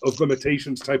statute of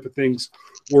limitations type of things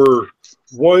were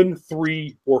 1,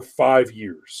 3, or 5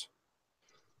 years.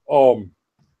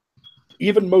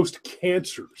 Even most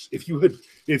cancers, if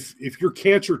your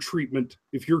cancer treatment,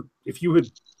 if you had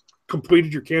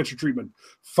completed your cancer treatment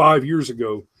 5 years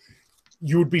ago,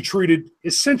 you would be treated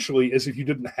essentially as if you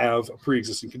didn't have a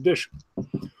pre-existing condition.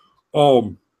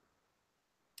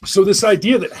 So this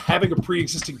idea that having a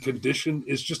pre-existing condition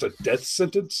is just a death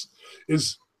sentence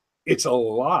it's a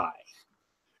lie.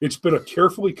 It's been a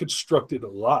carefully constructed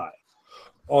lie.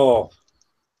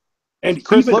 And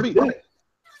Chris,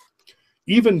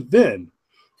 even then,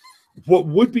 what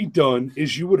would be done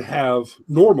is you would have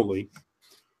normally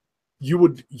you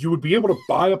would be able to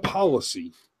buy a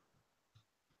policy,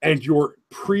 and your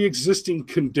pre-existing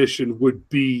condition would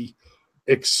be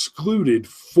excluded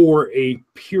for a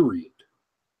period.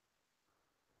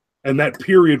 And that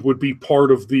period would be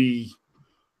part of the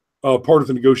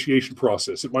negotiation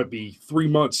process. It might be 3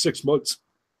 months, 6 months,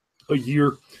 a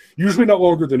year, usually not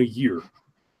longer than a year.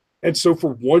 And so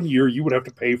for 1 year, you would have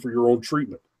to pay for your own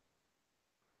treatment.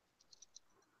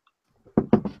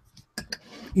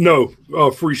 No,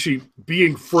 free sheep.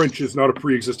 Being French is not a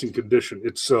pre-existing condition.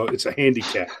 It's a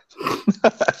handicap.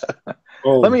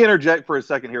 Let me interject for a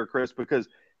second here, Chris, because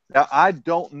now I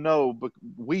don't know, but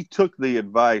we took the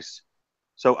advice,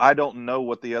 so I don't know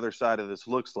what the other side of this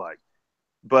looks like.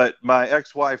 But my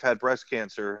ex-wife had breast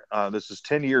cancer. This is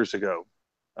 10 years ago.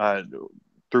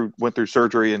 Went through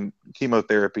surgery and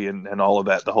chemotherapy and all of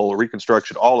that, the whole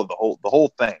reconstruction, the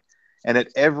whole thing. And at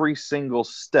every single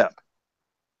step,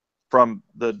 from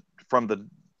the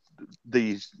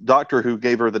doctor who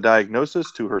gave her the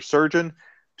diagnosis, to her surgeon,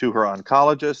 to her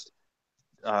oncologist,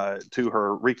 to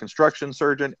her reconstruction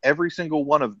surgeon, every single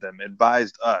one of them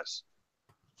advised us,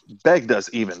 begged us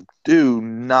even, do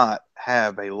not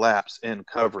have a lapse in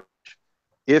coverage.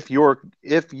 If you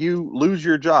lose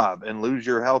your job and lose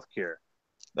your health care,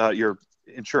 your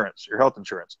health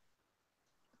insurance,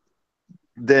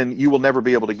 then you will never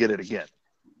be able to get it again,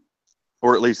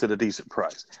 or at least at a decent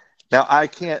price. Now, I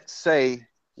can't say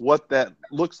what that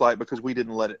looks like because we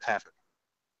didn't let it happen.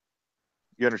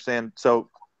 You understand? So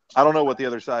I don't know what the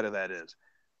other side of that is,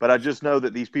 but I just know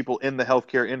that these people in the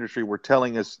healthcare industry were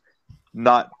telling us,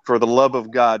 not, for the love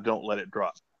of God, don't let it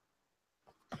drop.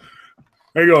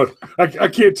 Hang on. I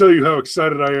can't tell you how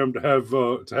excited I am to have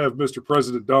Mr.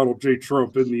 President Donald J.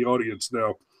 Trump in the audience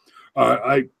now.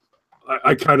 I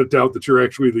kind of doubt that you're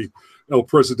actually the El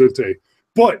Presidente.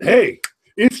 But hey,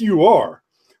 if you are,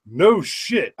 no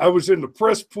shit. I was in the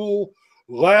press pool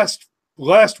last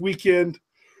weekend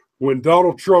when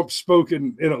Donald Trump spoke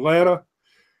in Atlanta,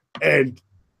 and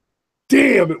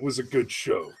damn, it was a good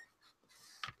show.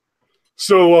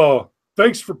 So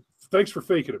thanks for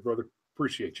faking it, brother.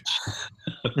 Appreciate you.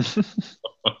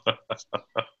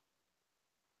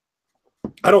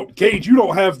 Cage, you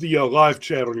don't have the live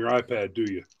chat on your iPad,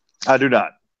 do you? I do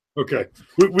not. Okay.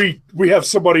 We have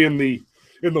somebody in the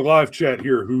live chat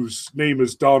here whose name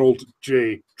is Donald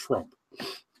J. Trump.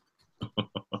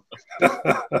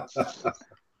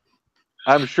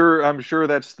 I'm sure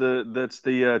that's the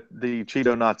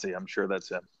Cheeto Nazi. I'm sure that's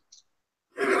him.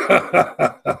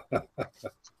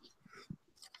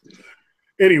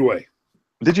 Anyway,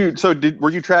 were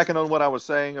you tracking on what I was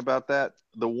saying about that?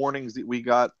 The warnings that we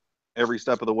got every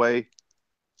step of the way,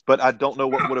 but I don't know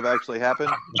what would have actually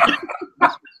happened.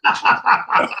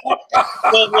 I'm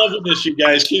loving this, you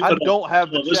guys. I don't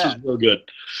have the chat. This is real good.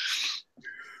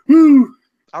 Woo.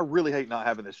 I really hate not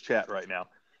having this chat right now.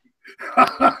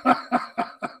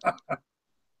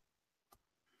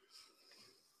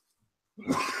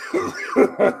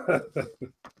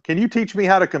 Can you teach me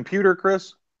how to computer,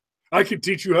 Chris? I can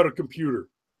teach you how to computer.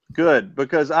 Good,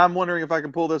 because I'm wondering if I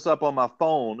can pull this up on my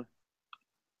phone.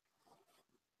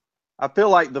 I feel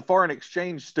like the foreign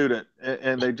exchange student,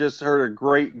 and they just heard a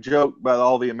great joke about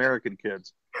all the American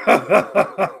kids.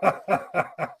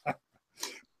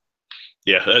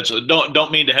 Yeah,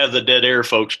 don't mean to have the dead air,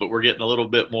 folks, but we're getting a little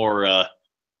bit more. We're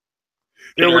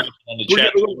getting a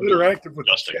little interactive with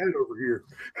the chat over here.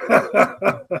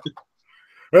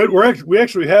 We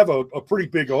actually have a pretty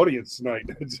big audience tonight.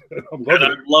 I'm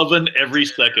loving every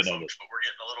second of it. But we're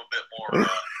getting a little bit more.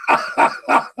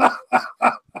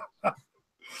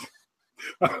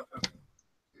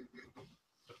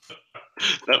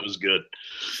 That was good.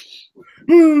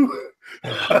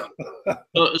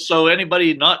 So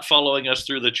anybody not following us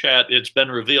through the chat, it's been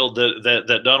revealed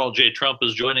that Donald J. Trump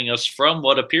is joining us from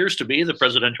what appears to be the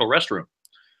presidential restroom.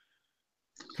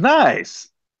 Nice.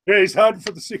 Yeah, he's hiding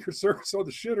for the Secret Service on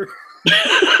the shitter.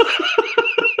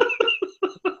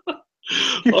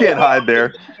 You can't hide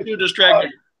there. You distract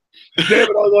me. Damn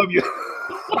it, I love you.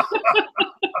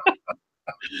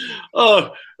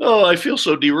 Oh, I feel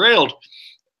so derailed.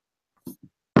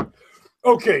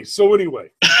 Okay, so anyway.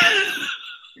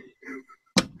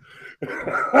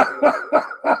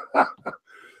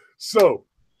 So,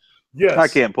 yes. I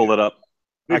can't pull it up.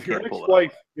 If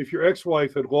your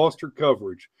ex-wife had lost her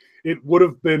coverage, it would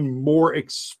have been more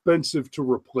expensive to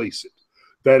replace it.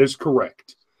 That is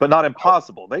correct. But not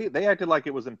impossible. They acted like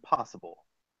it was impossible.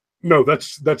 No,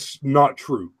 that's not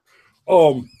true.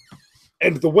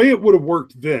 And the way it would have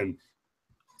worked then,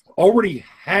 already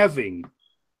having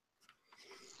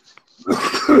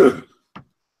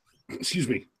excuse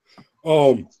me.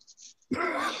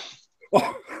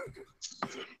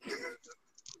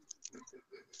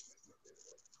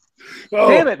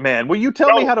 Damn it, man. Will you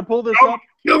tell me how to pull this up?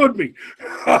 Killing me.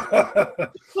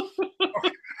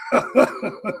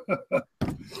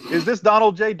 Is this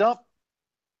Donald J. Dump?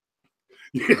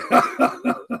 Yeah.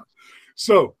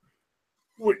 So,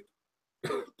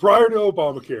 prior to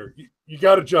Obamacare, you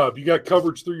got a job. You got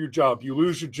coverage through your job. You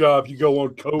lose your job, you go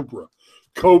on Cobra.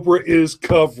 Cobra is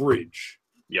coverage.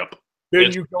 Yep.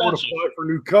 Then you go and apply for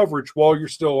new coverage while you're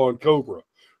still on Cobra.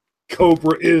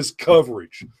 Cobra is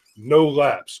coverage. No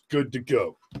lapse. Good to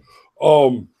go.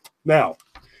 Now,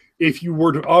 if you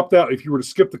were to opt out, if you were to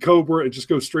skip the Cobra and just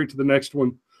go straight to the next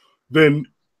one, then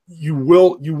you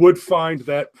would find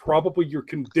that probably your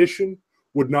condition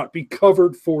would not be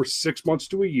covered for 6 months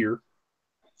to a year,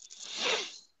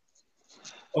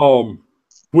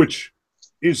 which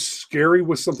is scary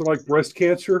with something like breast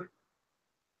cancer,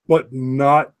 but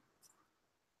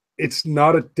it's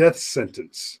not a death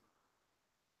sentence.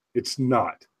 It's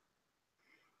not.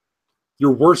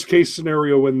 Your worst case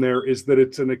scenario in there is that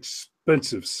it's an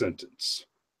expensive sentence.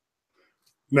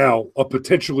 Now, a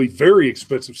potentially very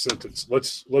expensive sentence.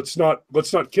 Let's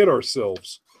not kid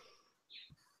ourselves.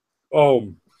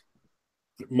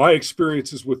 My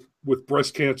experiences with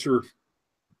breast cancer,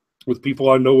 with people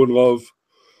I know and love,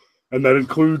 and that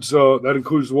includes the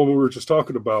one we were just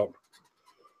talking about.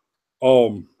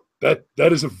 That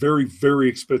is a very, very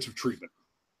expensive treatment.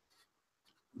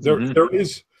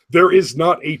 There is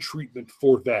not a treatment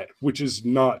for that, which is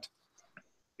not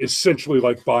essentially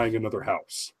like buying another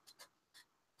house.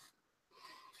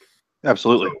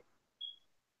 Absolutely.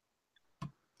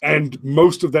 And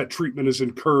most of that treatment is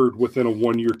incurred within a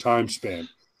 1 year time span.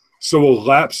 So a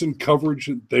lapse in coverage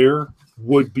there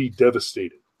would be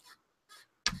devastating.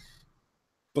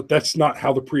 But that's not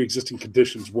how the pre-existing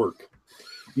conditions work.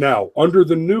 Now, under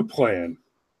the new plan,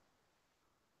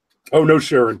 oh no,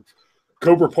 Sharon,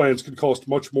 Cobra plans could cost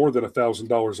much more than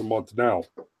 $1,000 a month now.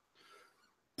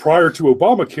 Prior to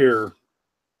Obamacare,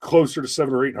 closer to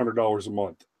 $700 or $800 a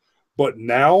month. But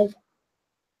now,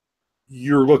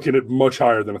 you're looking at much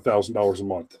higher than $1,000 a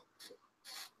month.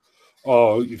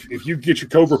 If you get your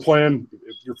Cobra plan,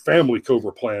 your family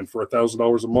Cobra plan for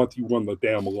 $1,000 a month, you won the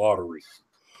damn lottery.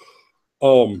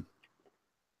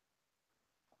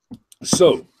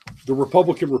 So the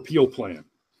Republican repeal plan.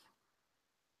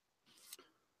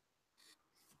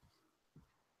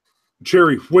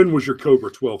 Jerry, when was your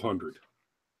Cobra 1200?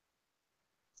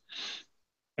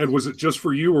 And was it just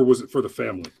for you or was it for the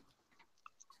family?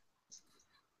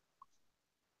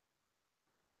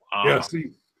 Yeah,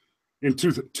 see, in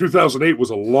 2008 was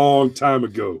a long time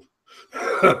ago.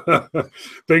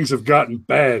 Things have gotten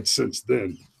bad since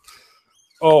then.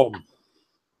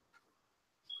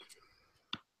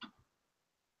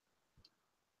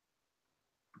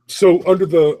 So under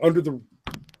the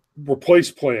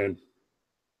replace plan,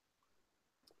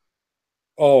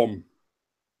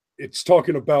 it's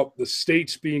talking about the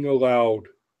states being allowed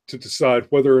to decide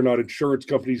whether or not insurance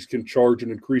companies can charge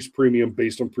an increased premium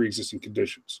based on pre-existing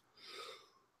conditions.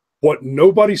 What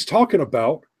nobody's talking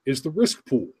about is the risk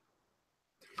pool.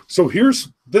 So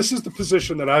this is the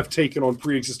position that I've taken on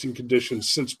pre-existing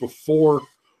conditions since before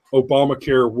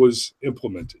Obamacare was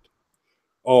implemented.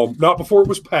 Not before it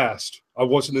was passed. I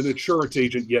wasn't an insurance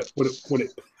agent yet when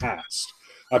it passed.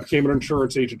 I became an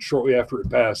insurance agent shortly after it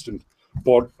passed and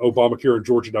bought Obamacare and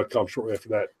Georgia.com shortly after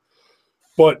that.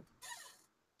 But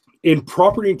in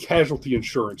property and casualty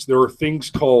insurance, there are things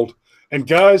called, and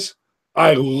guys,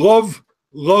 I love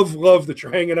that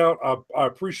you're hanging out. I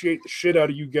appreciate the shit out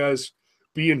of you guys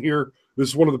being here. This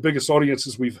is one of the biggest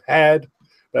audiences we've had.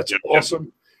 That's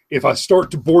awesome. If I start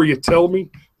to bore you, tell me,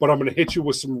 but I'm going to hit you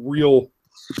with some real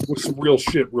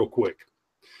shit real quick.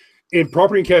 In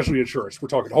property and casualty insurance, we're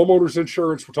talking homeowners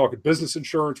insurance, we're talking business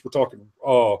insurance, we're talking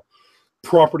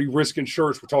property risk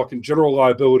insurance, we're talking general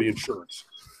liability insurance.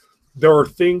 There are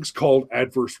things called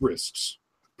adverse risks.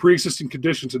 Pre-existing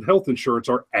conditions in health insurance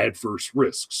are adverse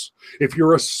risks. If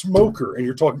you're a smoker and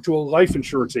you're talking to a life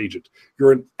insurance agent,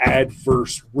 you're an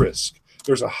adverse risk.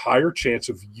 There's a higher chance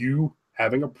of you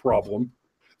having a problem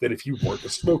than if you weren't a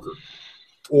smoker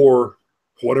or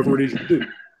whatever it is you do.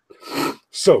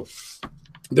 So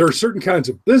there are certain kinds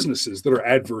of businesses that are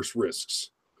adverse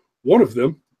risks. One of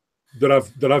them that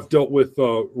I've dealt with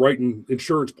writing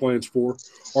insurance plans for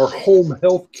are home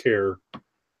health care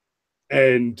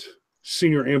and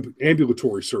senior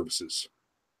ambulatory services.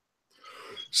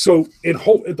 So in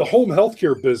the home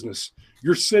healthcare business,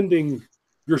 you're sending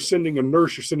a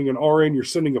nurse, you're sending an RN, you're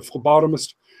sending a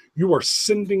phlebotomist. You are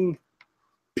sending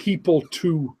people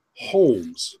to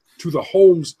the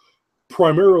homes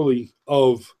primarily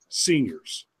of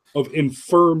seniors, of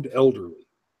infirmed elderly.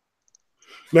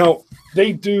 Now,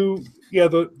 they do,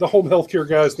 the home healthcare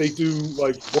guys, they do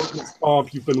like workman's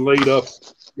comp. You've been laid up,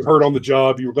 you hurt on the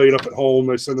job, you were laid up at home,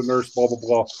 they send a nurse, blah, blah,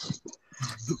 blah.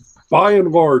 By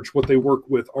and large, what they work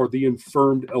with are the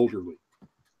infirmed elderly.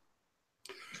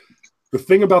 The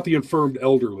thing about the infirmed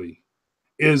elderly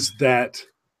is that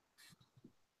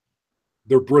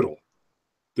they're brittle.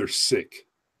 They're sick.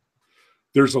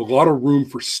 There's a lot of room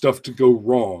for stuff to go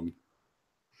wrong.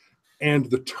 And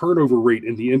the turnover rate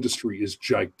in the industry is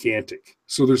gigantic.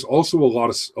 So there's also a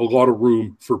lot of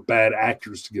room for bad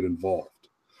actors to get involved.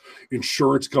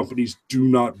 Insurance companies do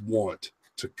not want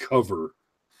to cover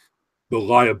the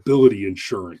liability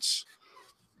insurance,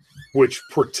 which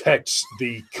protects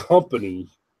the company,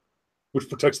 which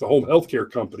protects the home healthcare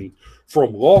company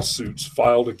from lawsuits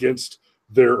filed against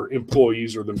their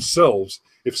employees or themselves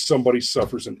if somebody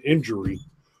suffers an injury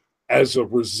as a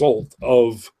result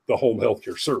of the home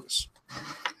healthcare service.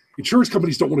 Insurance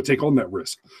companies don't want to take on that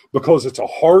risk because it's a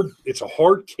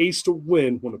hard case to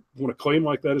win when a claim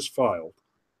like that is filed.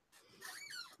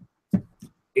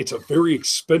 It's a very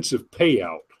expensive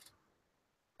payout,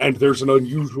 and there's an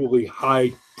unusually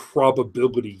high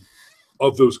probability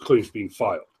of those claims being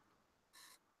filed.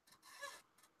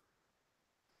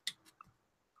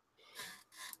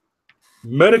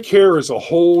 Medicare is a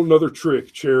whole nother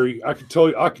trick, Cherry. I can tell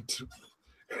you,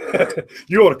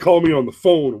 you ought to call me on the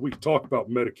phone and we can talk about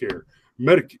Medicare.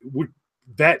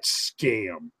 That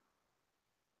scam.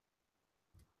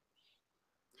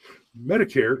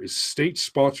 Medicare is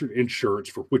state-sponsored insurance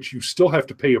for which you still have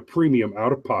to pay a premium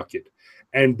out of pocket,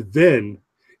 and then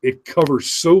it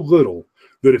covers so little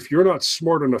that if you're not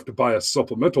smart enough to buy a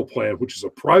supplemental plan, which is a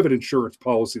private insurance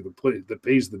policy that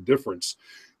pays the difference,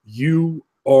 you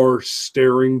are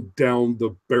staring down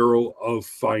the barrel of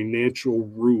financial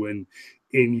ruin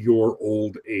in your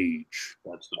old age.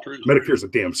 That's the truth. Medicare is a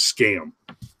damn scam.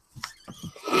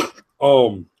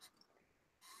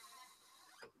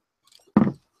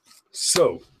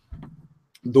 So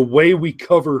the way we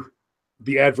cover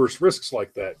the adverse risks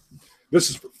like that, this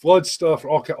is for flood stuff,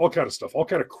 all kind of stuff, all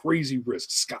kind of crazy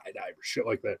risks, skydivers, shit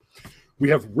like that. We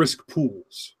have risk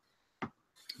pools.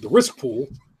 The risk pool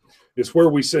is where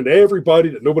we send everybody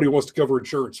that nobody wants to cover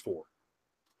insurance for.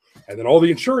 And then all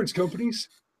the insurance companies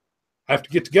have to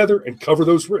get together and cover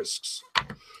those risks.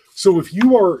 So if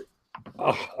you are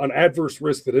an adverse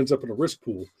risk that ends up in a risk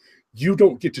pool, you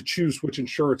don't get to choose which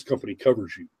insurance company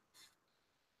covers you.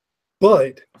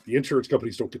 But the insurance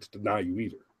companies don't get to deny you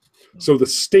either. So the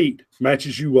state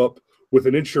matches you up with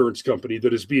an insurance company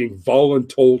that is being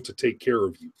voluntold to take care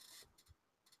of you.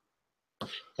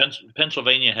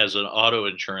 Pennsylvania has an auto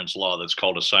insurance law that's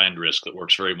called assigned risk that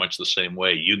works very much the same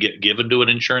way. You get given to an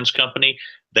insurance company,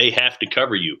 they have to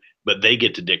cover you, but they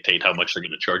get to dictate how much they're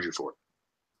going to charge you for it.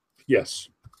 Yes.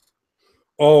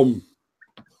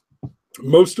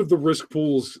 Most of the risk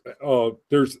pools,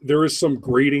 there is some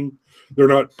grading. They're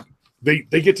not, they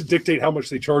get to dictate how much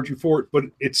they charge you for it, but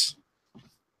it's,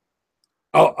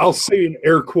 I'll say in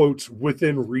air quotes,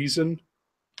 within reason.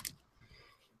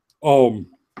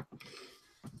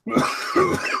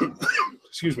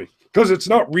 Excuse me, because it's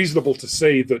not reasonable to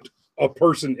say that a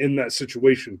person in that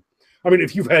situation, I mean,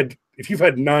 if you've had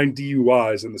 9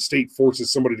 DUIs and the state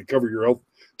forces somebody to cover your health,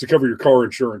 to cover your car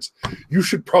insurance, you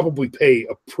should probably pay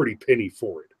a pretty penny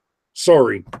for it.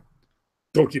 Sorry,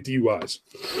 don't get DUIs.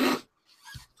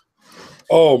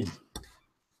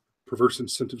 Perverse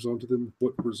incentives onto them.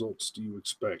 What results do you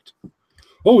expect?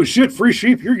 Holy shit, free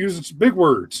sheep, you're using some big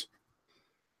words.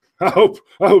 I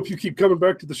hope you keep coming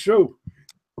back to the show.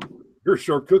 You're a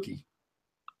sharp cookie.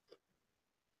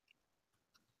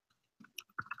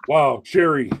 Wow,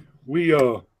 Cherry,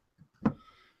 you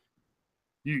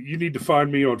need to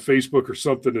find me on Facebook or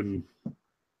something,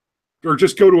 or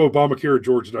just go to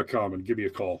obamacare@georgia.com and give me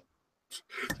a call.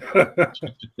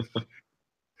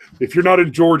 If you're not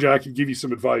in Georgia, I can give you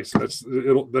some advice. That's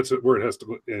where it has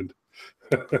to end.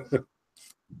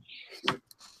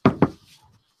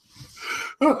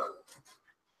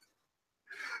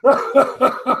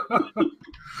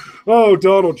 Oh,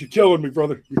 Donald, you're killing me,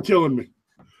 brother. You're killing me.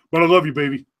 But I love you,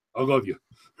 baby. I love you.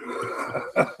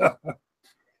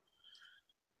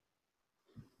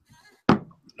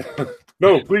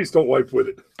 No, please don't wipe with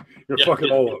it. You're fucking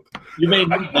all up. You may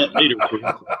need that later.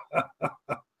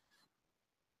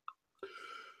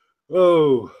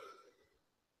 Oh.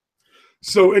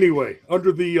 So anyway,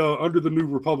 under the new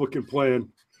Republican plan,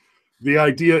 the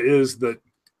idea is that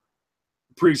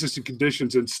pre-existing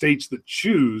conditions in states that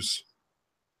choose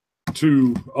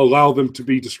to allow them to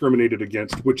be discriminated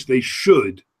against, which they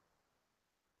should,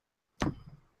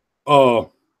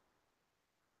 will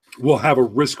have a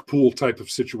risk pool type of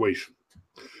situation.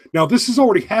 Now, this is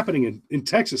already happening in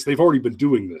Texas. They've already been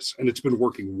doing this, and it's been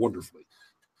working wonderfully.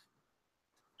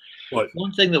 But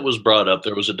one thing that was brought up,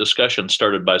 there was a discussion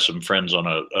started by some friends on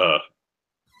a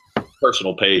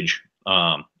personal page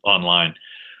online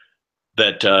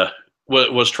that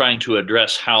was trying to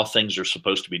address how things are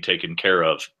supposed to be taken care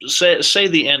of. Say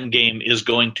the end game is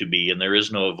going to be, and there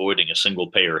is no avoiding a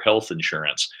single payer health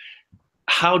insurance.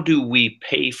 How do we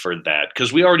pay for that?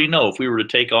 Because we already know if we were to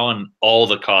take on all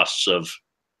the costs of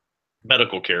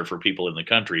medical care for people in the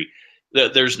country,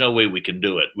 There's no way we can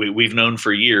do it. We've known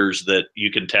for years that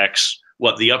you can tax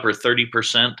the upper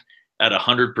 30% at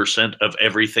 100% of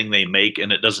everything they make,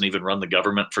 and it doesn't even run the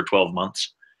government for 12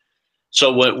 months.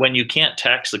 So when you can't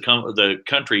tax the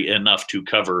country enough to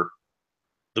cover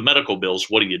the medical bills,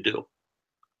 what do?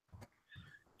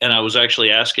 And I was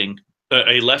actually asking,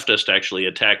 a leftist actually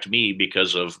attacked me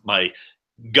because of my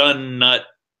gun nut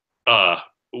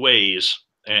ways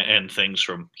and things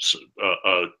from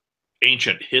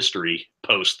ancient history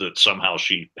post that somehow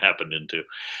she happened into,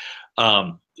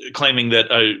 claiming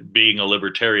that being a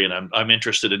libertarian, I'm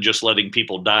interested in just letting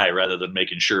people die rather than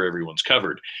making sure everyone's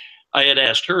covered. I had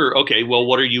asked her, okay, well,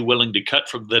 what are you willing to cut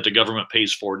from that the government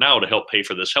pays for now to help pay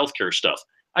for this healthcare stuff?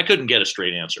 I couldn't get a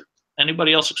straight answer.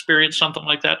 Anybody else experience something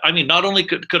like that? I mean, not only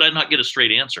could I not get a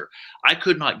straight answer, I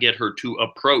could not get her to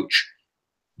approach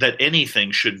that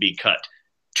anything should be cut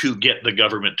to get the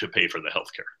government to pay for the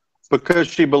healthcare. Because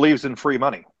she believes in free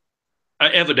money.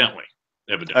 Evidently.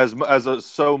 As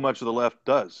so much of the left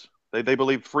does. They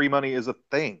believe free money is a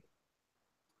thing.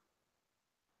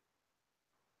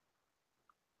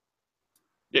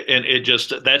 And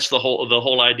that's the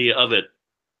whole idea of it.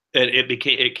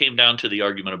 It came down to the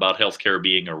argument about healthcare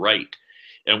being a right.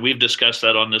 And we've discussed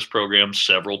that on this program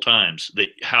several times.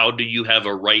 How do you have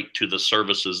a right to the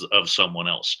services of someone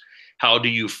else? How do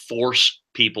you force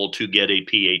people to get a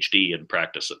PhD and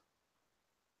practice it?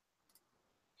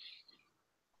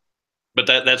 But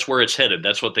that's where it's headed.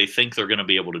 That's what they think they're going to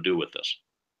be able to do with this.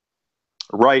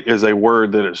 Right is a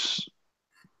word that is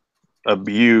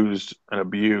abused and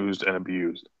abused and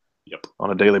abused. Yep.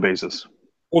 On a daily basis.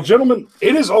 Well, gentlemen,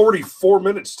 it is already 4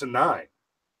 minutes to 9.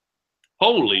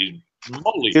 Holy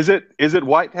moly. Is it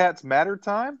white hats matter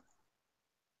time?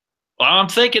 Well, I'm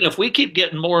thinking if we keep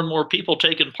getting more and more people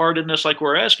taking part in this like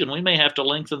we're asking, we may have to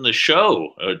lengthen the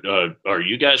show. Are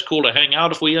you guys cool to hang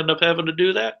out if we end up having to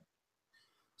do that?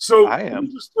 So I am. let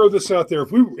me just throw this out there.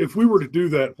 If we were to do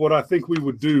that, what I think we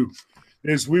would do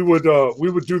is we would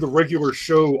do the regular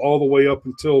show all the way up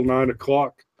until 9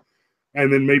 o'clock,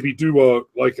 and then maybe do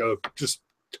just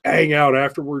hang out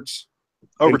afterwards.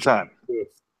 Overtime.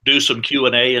 Do some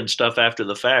Q&A and stuff after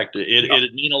the fact.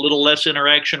 It'd mean a little less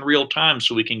interaction real time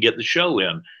so we can get the show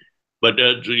in. But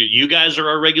you guys are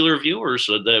our regular viewers,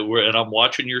 and I'm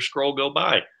watching your scroll go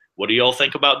by. What do y'all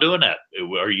think about doing that?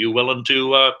 Are you willing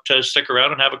to stick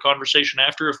around and have a conversation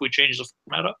after if we change the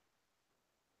format up?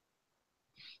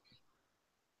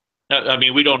 I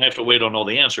mean, we don't have to wait on all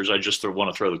the answers. I just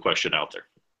want to throw the question out there.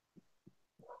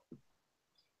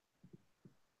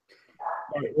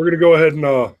 All right, we're gonna go ahead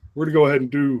and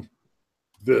do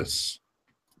this.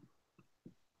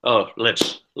 Oh,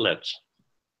 let's.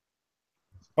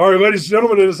 All right, ladies and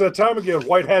gentlemen, it is that time again.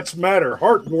 White Hats Matter,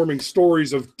 heartwarming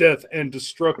stories of death and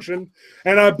destruction.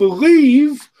 And I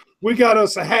believe we got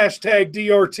us a hashtag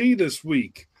DRT this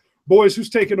week. Boys, who's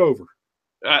taking over?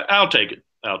 I'll take it.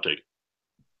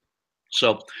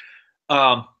 So,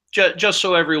 just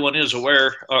so everyone is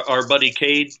aware, our buddy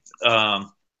Cade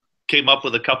came up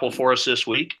with a couple for us this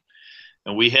week.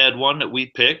 And we had one that we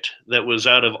picked that was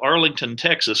out of Arlington,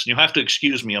 Texas. And you'll have to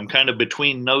excuse me. I'm kind of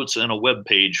between notes and a web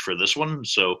page for this one,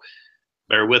 so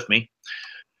bear with me.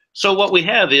 So what we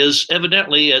have is,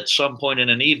 evidently, at some point in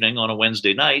an evening on a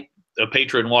Wednesday night, a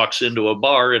patron walks into a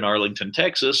bar in Arlington,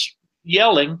 Texas,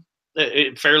 yelling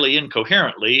fairly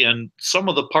incoherently. And some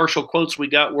of the partial quotes we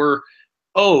got were,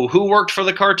 "Oh, who worked for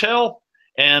the cartel?"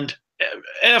 And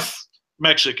 "F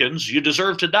Mexicans, you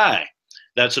deserve to die."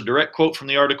 That's a direct quote from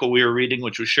the article we were reading,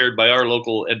 which was shared by our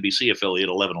local NBC affiliate,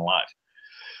 11 Alive.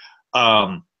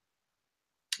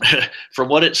 From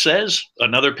what it says,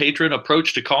 another patron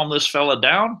approached to calm this fella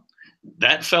down.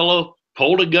 That fellow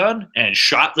pulled a gun and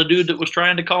shot the dude that was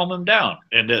trying to calm him down.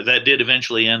 And that did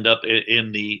eventually end up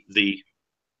in the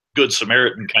Good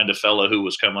Samaritan kind of fellow who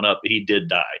was coming up. He did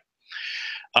die.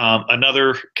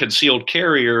 Another concealed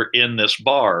carrier in this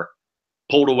bar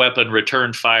pulled a weapon,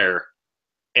 returned fire,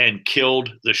 and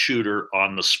killed the shooter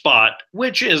on the spot,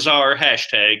 which is our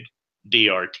hashtag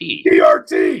DRT.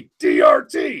 DRT.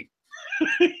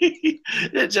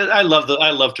 I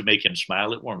love to make him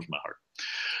smile. It warms my heart.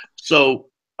 So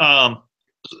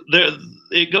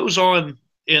it goes on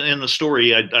in the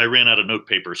story. I ran out of note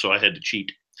paper, so I had to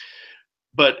cheat.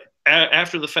 But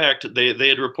after the fact, they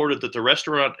had reported that the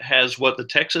restaurant has what the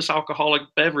Texas Alcoholic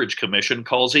Beverage Commission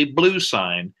calls a blue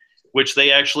sign, which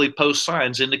they actually post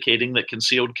signs indicating that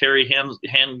concealed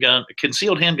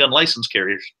handgun license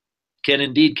carriers can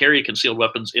indeed carry concealed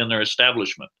weapons in their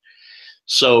establishment.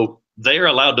 So they're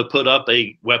allowed to put up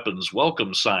a weapons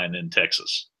welcome sign in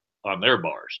Texas on their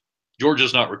bars.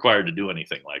 Georgia's not required to do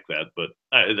anything like that, but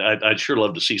I'd sure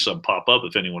love to see some pop up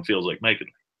if anyone feels like making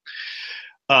it.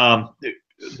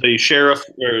 The sheriff,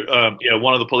 or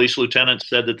one of the police lieutenants,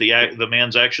 said that the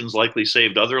man's actions likely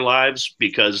saved other lives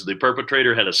because the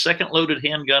perpetrator had a second loaded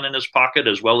handgun in his pocket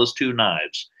as well as 2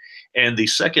 knives, and the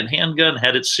second handgun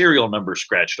had its serial number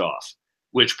scratched off,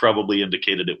 which probably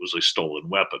indicated it was a stolen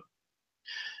weapon.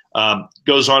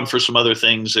 Goes on for some other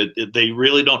things. They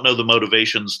really don't know the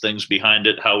motivations, things behind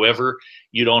it. However,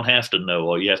 you don't have to know.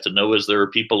 All you have to know is there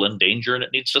are people in danger and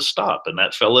it needs to stop. And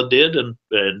that fella did, and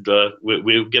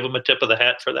we give him a tip of the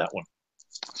hat for that one.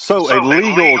 So a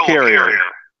legal carrier.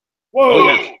 Whoa!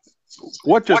 Oh, yes.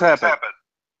 What just happened?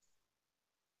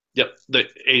 Yep.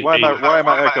 Why am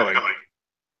I echoing?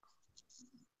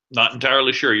 Not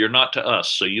entirely sure. You're not to us,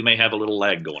 so you may have a little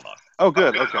lag going on. Oh,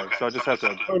 good. Okay, so I just have to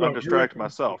undistract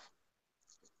myself.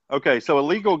 Okay, so a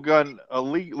legal gun.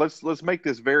 Let's make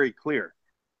this very clear,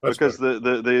 because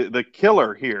the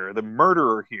killer here, the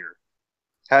murderer here,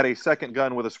 had a second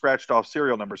gun with a scratched off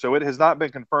serial number. So it has not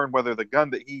been confirmed whether the gun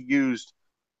that he used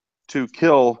to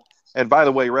kill. And by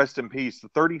the way, rest in peace.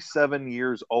 37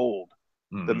 years old,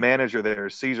 the manager there,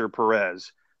 Cesar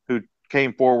Perez, who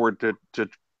came forward to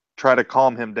try to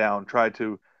calm him down, try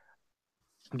to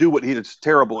do what he did. It's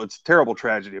terrible. It's a terrible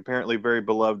tragedy. Apparently, very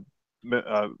beloved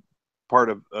part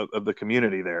of the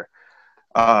community there.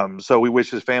 So we wish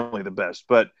his family the best.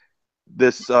 But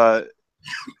this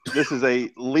is a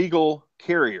legal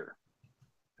carrier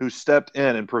who stepped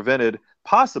in and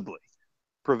possibly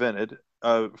prevented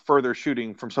further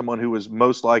shooting from someone who was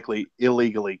most likely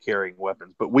illegally carrying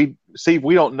weapons. But we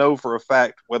don't know for a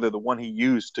fact whether the one he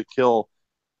used to kill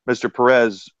Mr.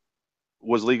 Perez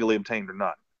was legally obtained or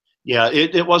not. Yeah,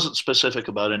 it wasn't specific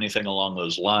about anything along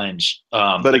those lines.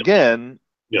 But again,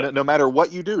 no matter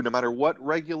what you do, no matter what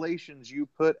regulations you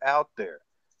put out there,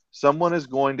 someone is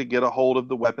going to get a hold of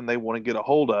the weapon they want to get a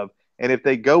hold of. And if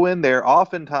they go in there,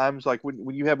 oftentimes, like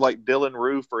when you have like Dylan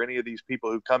Roof or any of these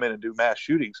people who come in and do mass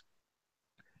shootings,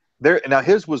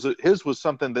 his was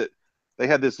something that they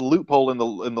had this loophole in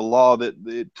the law that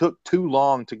it took too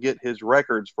long to get his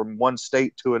records from one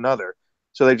state to another,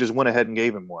 so they just went ahead and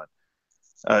gave him one.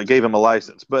 Gave him a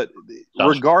license. But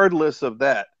regardless of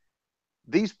that,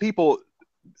 these people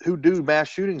who do mass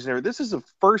shootings, this is a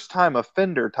first-time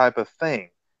offender type of thing,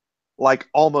 like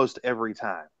almost every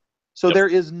time. So there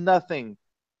is nothing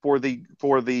for the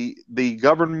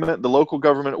government, the local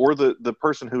government, or the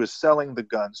person who is selling the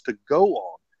guns to go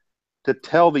on to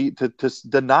to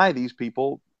deny these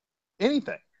people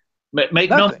anything.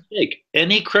 Make no mistake,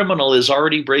 any criminal is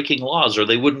already breaking laws, or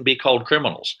they wouldn't be called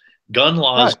criminals. Gun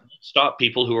laws stop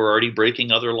people who are already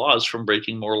breaking other laws from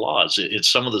breaking more laws.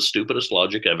 It's some of the stupidest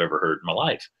logic I've ever heard in my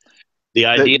life. The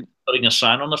idea of putting a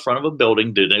sign on the front of a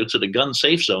building denotes it a gun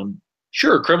safe zone.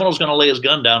 Sure, a criminal's going to lay his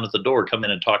gun down at the door, come in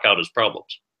and talk out his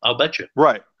problems. I'll bet you.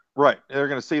 Right. They're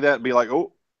going to see that and be like,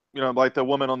 oh, like the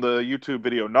woman on the YouTube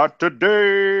video, not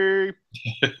today.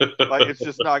 Like, it's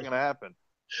just not going to happen.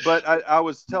 But I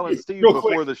was telling Steve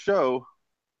before the show.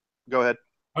 Go ahead.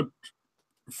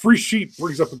 Free Sheep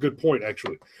brings up a good point,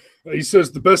 actually. He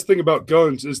says the best thing about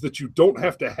guns is that you don't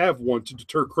have to have one to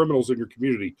deter criminals in your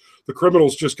community. The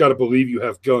criminals just got to believe you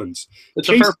have guns. It's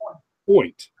a fair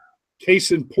point.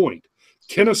 Case in point,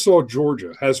 Kennesaw,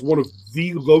 Georgia has one of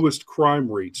the lowest crime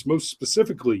rates, most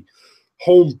specifically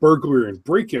home burglary and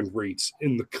break-in rates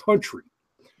in the country.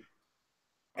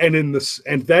 And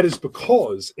that is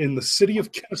because in the city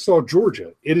of Kennesaw,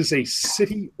 Georgia, it is a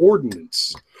city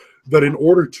ordinance that in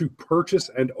order to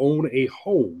purchase and own a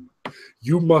home,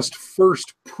 you must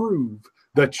first prove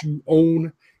that you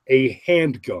own a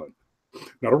handgun.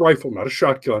 Not a rifle, not a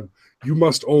shotgun. You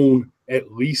must own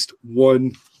at least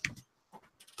one.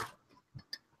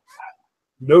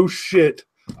 No shit,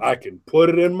 I can put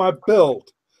it in my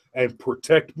belt and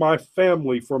protect my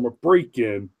family from a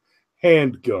break-in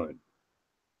handgun.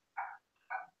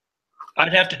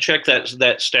 I'd have to check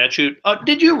that statute.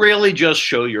 Did you really just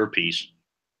show your piece?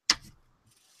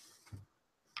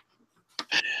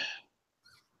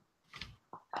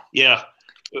 Yeah,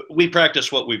 we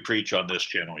practice what we preach on this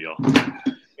channel, y'all.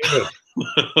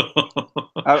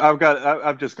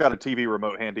 I've just got a TV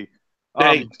remote handy.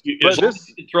 Hey, you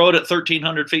throw it at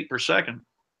 1,300 feet per second.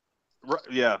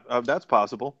 Yeah, that's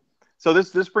possible. So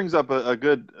this brings up a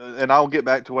good, and I'll get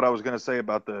back to what I was going to say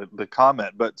about the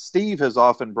comment. But Steve has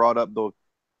often brought up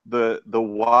the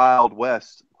Wild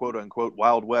West, quote unquote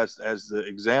Wild West, as the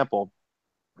example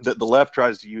that the left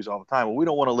tries to use all the time. Well, we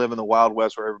don't want to live in the Wild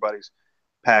West where everybody's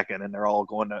packing and they're all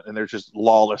going and there's just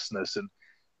lawlessness, and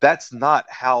that's not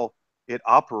how it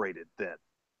operated then.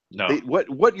 No,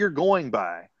 what you're going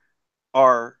by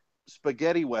are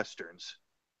spaghetti westerns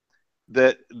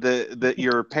that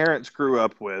your parents grew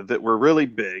up with that were really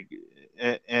big,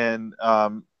 and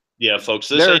yeah, folks,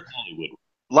 this ain't Hollywood.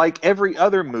 Like every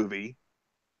other movie,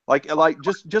 like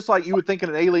just like you would think in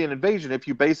an alien invasion, if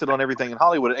you base it on everything in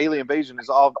Hollywood, an alien invasion is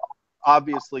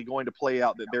obviously going to play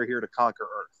out that they're here to conquer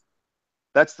Earth.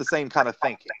 That's the same kind of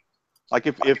thinking. Like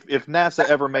if NASA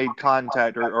ever made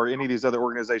contact, or any of these other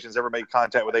organizations ever made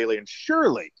contact with aliens,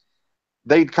 surely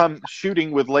they'd come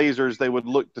shooting with lasers. They would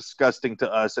look disgusting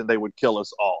to us, and they would kill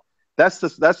us all. That's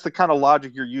the kind of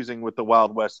logic you're using with the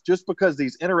Wild West. Just because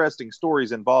these interesting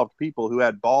stories involved people who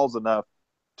had balls enough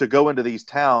to go into these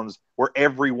towns where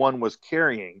everyone was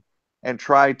carrying and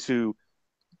try to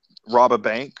rob a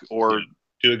bank or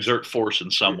to exert force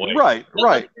in some way. Right.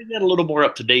 Let's bring that a little more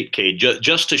up to date, Cade,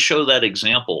 just to show that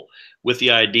example with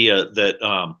the idea that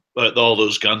all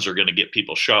those guns are going to get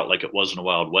people shot like it was in the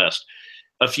Wild West.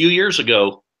 A few years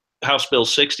ago, House Bill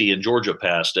 60 in Georgia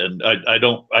passed, and I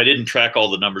didn't track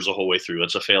all the numbers the whole way through.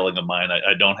 It's a failing of mine.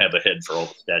 I don't have a head for all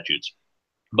the statutes.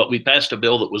 But we passed a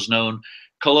bill that was known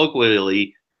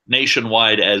colloquially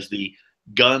nationwide as the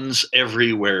Guns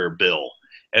Everywhere Bill.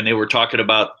 And they were talking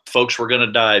about folks were going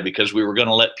to die because we were going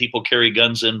to let people carry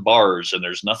guns in bars, and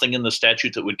there's nothing in the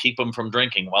statute that would keep them from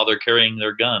drinking while they're carrying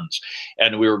their guns.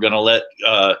 And we were going to let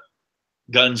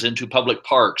guns into public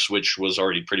parks, which was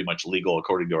already pretty much legal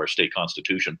according to our state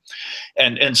constitution,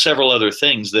 and several other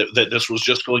things that this was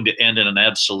just going to end in an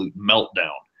absolute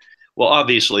meltdown. Well,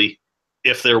 obviously,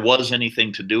 if there was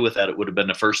anything to do with that, it would have been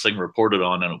the first thing reported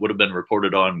on, and it would have been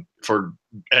reported on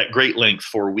at great length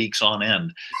for weeks on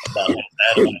end about how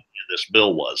bad this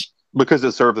bill was. Because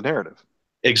it served the narrative.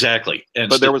 Exactly.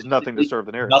 But there was nothing to serve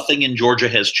the narrative. Nothing in Georgia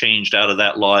has changed out of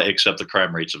that law except the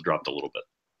crime rates have dropped a little bit.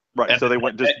 Right. And so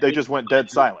they just went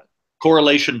dead silent.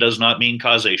 Correlation does not mean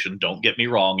causation. Don't get me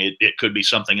wrong. It could be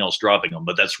something else dropping them,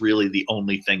 but that's really the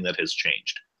only thing that has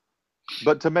changed.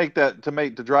 But to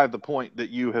drive the point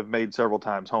that you have made several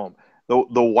times home,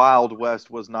 the Wild West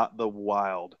was not the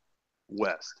Wild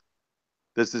West.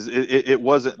 It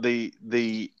wasn't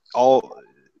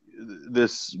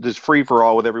this free for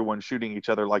all with everyone shooting each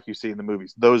other like you see in the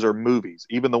movies. Those are movies.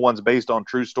 Even the ones based on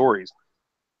true stories.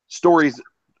 Stories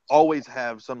always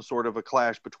have some sort of a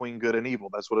clash between good and evil.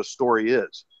 That's what a story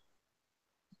is,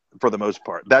 for the most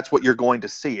part. That's what you're going to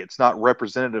see. It's not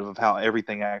representative of how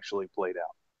everything actually played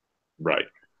out. Right.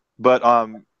 But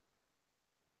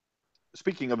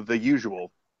speaking of the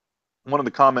usual, one of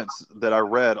the comments that I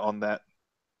read on that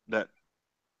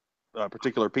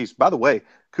particular piece, by the way,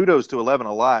 kudos to 11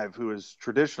 Alive, who is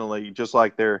traditionally, just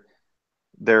like their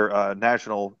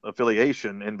national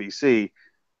affiliation, NBC,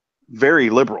 very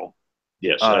liberal.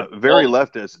 Yes. Very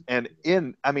leftist. And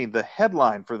the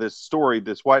headline for this story,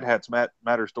 this White Hats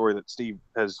Matter story that Steve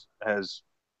has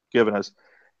given us,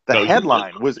 the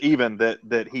headline was even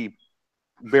that he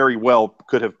very well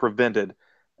could have prevented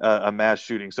a mass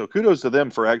shooting. So kudos to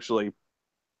them for actually,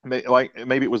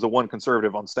 maybe it was the one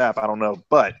conservative on staff, I don't know.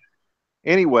 But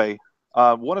anyway,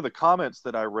 one of the comments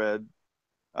that I read,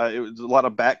 it was a lot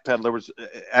of backpedal. There was,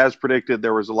 as predicted,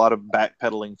 there was a lot of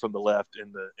backpedaling from the left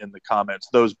in the comments.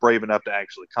 Those brave enough to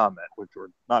actually comment, which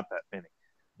were not that many.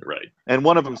 Right. And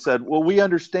one of them said, "Well, we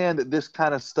understand that this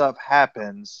kind of stuff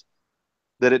happens,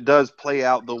 that it does play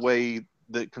out the way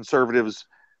that conservatives,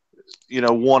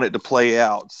 want it to play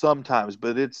out sometimes,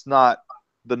 but it's not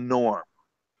the norm."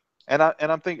 And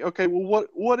I'm thinking, okay, well,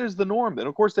 what is the norm then?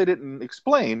 Of course, they didn't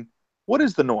explain what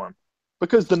is the norm.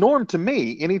 Because the norm to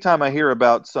me, anytime I hear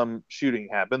about some shooting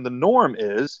happen, the norm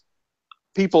is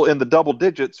people in the double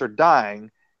digits are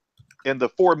dying in the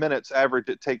 4 minutes average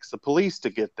it takes the police to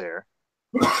get there.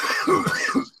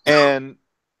 And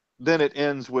then it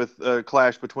ends with a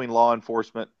clash between law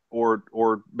enforcement or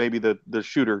maybe the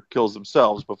shooter kills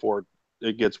themselves before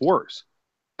it gets worse.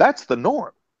 That's the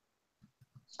norm.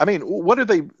 I mean, what are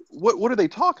they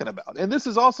talking about? And this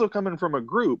is also coming from a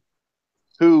group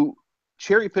who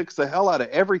cherry picks the hell out of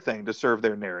everything to serve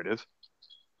their narrative.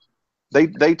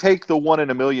 They take the 1 in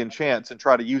a million chance and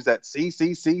try to use that. See,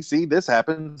 this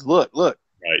happens. Look.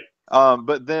 Right.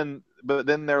 But then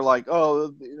they're like,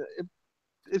 oh,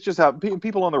 it's just how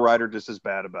people on the right are just as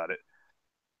bad about it.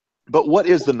 But what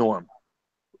is the norm?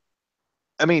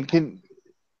 I mean, can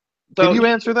you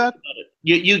answer that?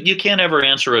 You can't ever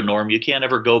answer a norm. You can't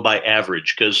ever go by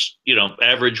average because,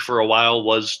 average for a while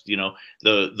was,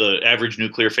 the average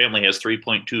nuclear family has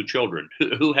 3.2 children.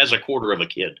 Who has a quarter of a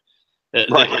kid?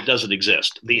 Right. It doesn't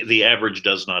exist. The average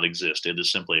does not exist. It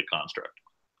is simply a construct.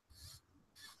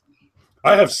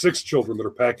 I have 6 children that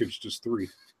are packaged as 3.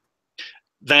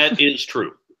 That is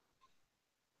true.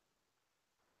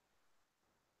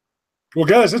 Well,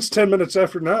 guys, it's 10 minutes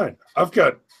after 9. I've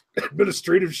got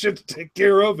administrative shit to take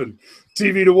care of and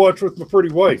TV to watch with my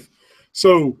pretty wife.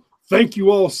 So thank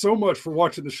you all so much for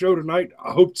watching the show tonight.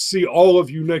 I hope to see all of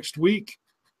you next week.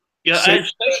 Yeah,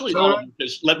 especially all of you,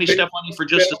 because let me step on you for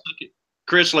just a second.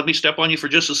 Chris, let me step on you for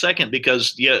just a second,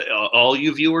 because all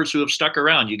you viewers who have stuck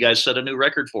around, you guys set a new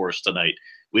record for us tonight.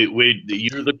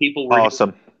 You're the people.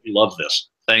 Awesome. We love this.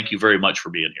 Thank you very much for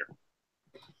being here.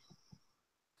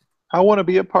 I want to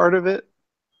be a part of it.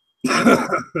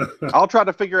 I'll try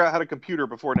to figure out how to computer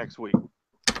before next week.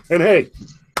 And hey,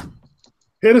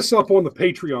 hit us up on the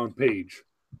Patreon page,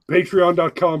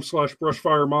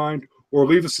 patreon.com/brushfiremind, or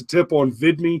leave us a tip on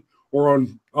VidMe or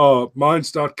on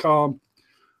minds.com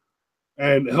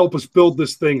and help us build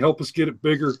this thing, help us get it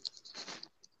bigger.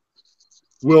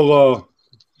 We'll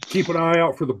keep an eye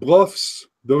out for the bluffs.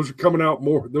 Those are coming out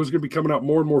more. Those are going to be coming out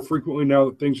more and more frequently now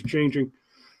that things are changing.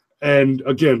 And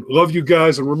again, love you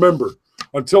guys. And remember,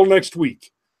 until next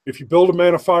week, if you build a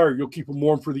man a fire, you'll keep him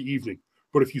warm for the evening.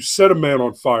 But if you set a man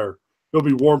on fire, he'll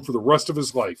be warm for the rest of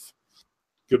his life.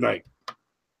 Good night.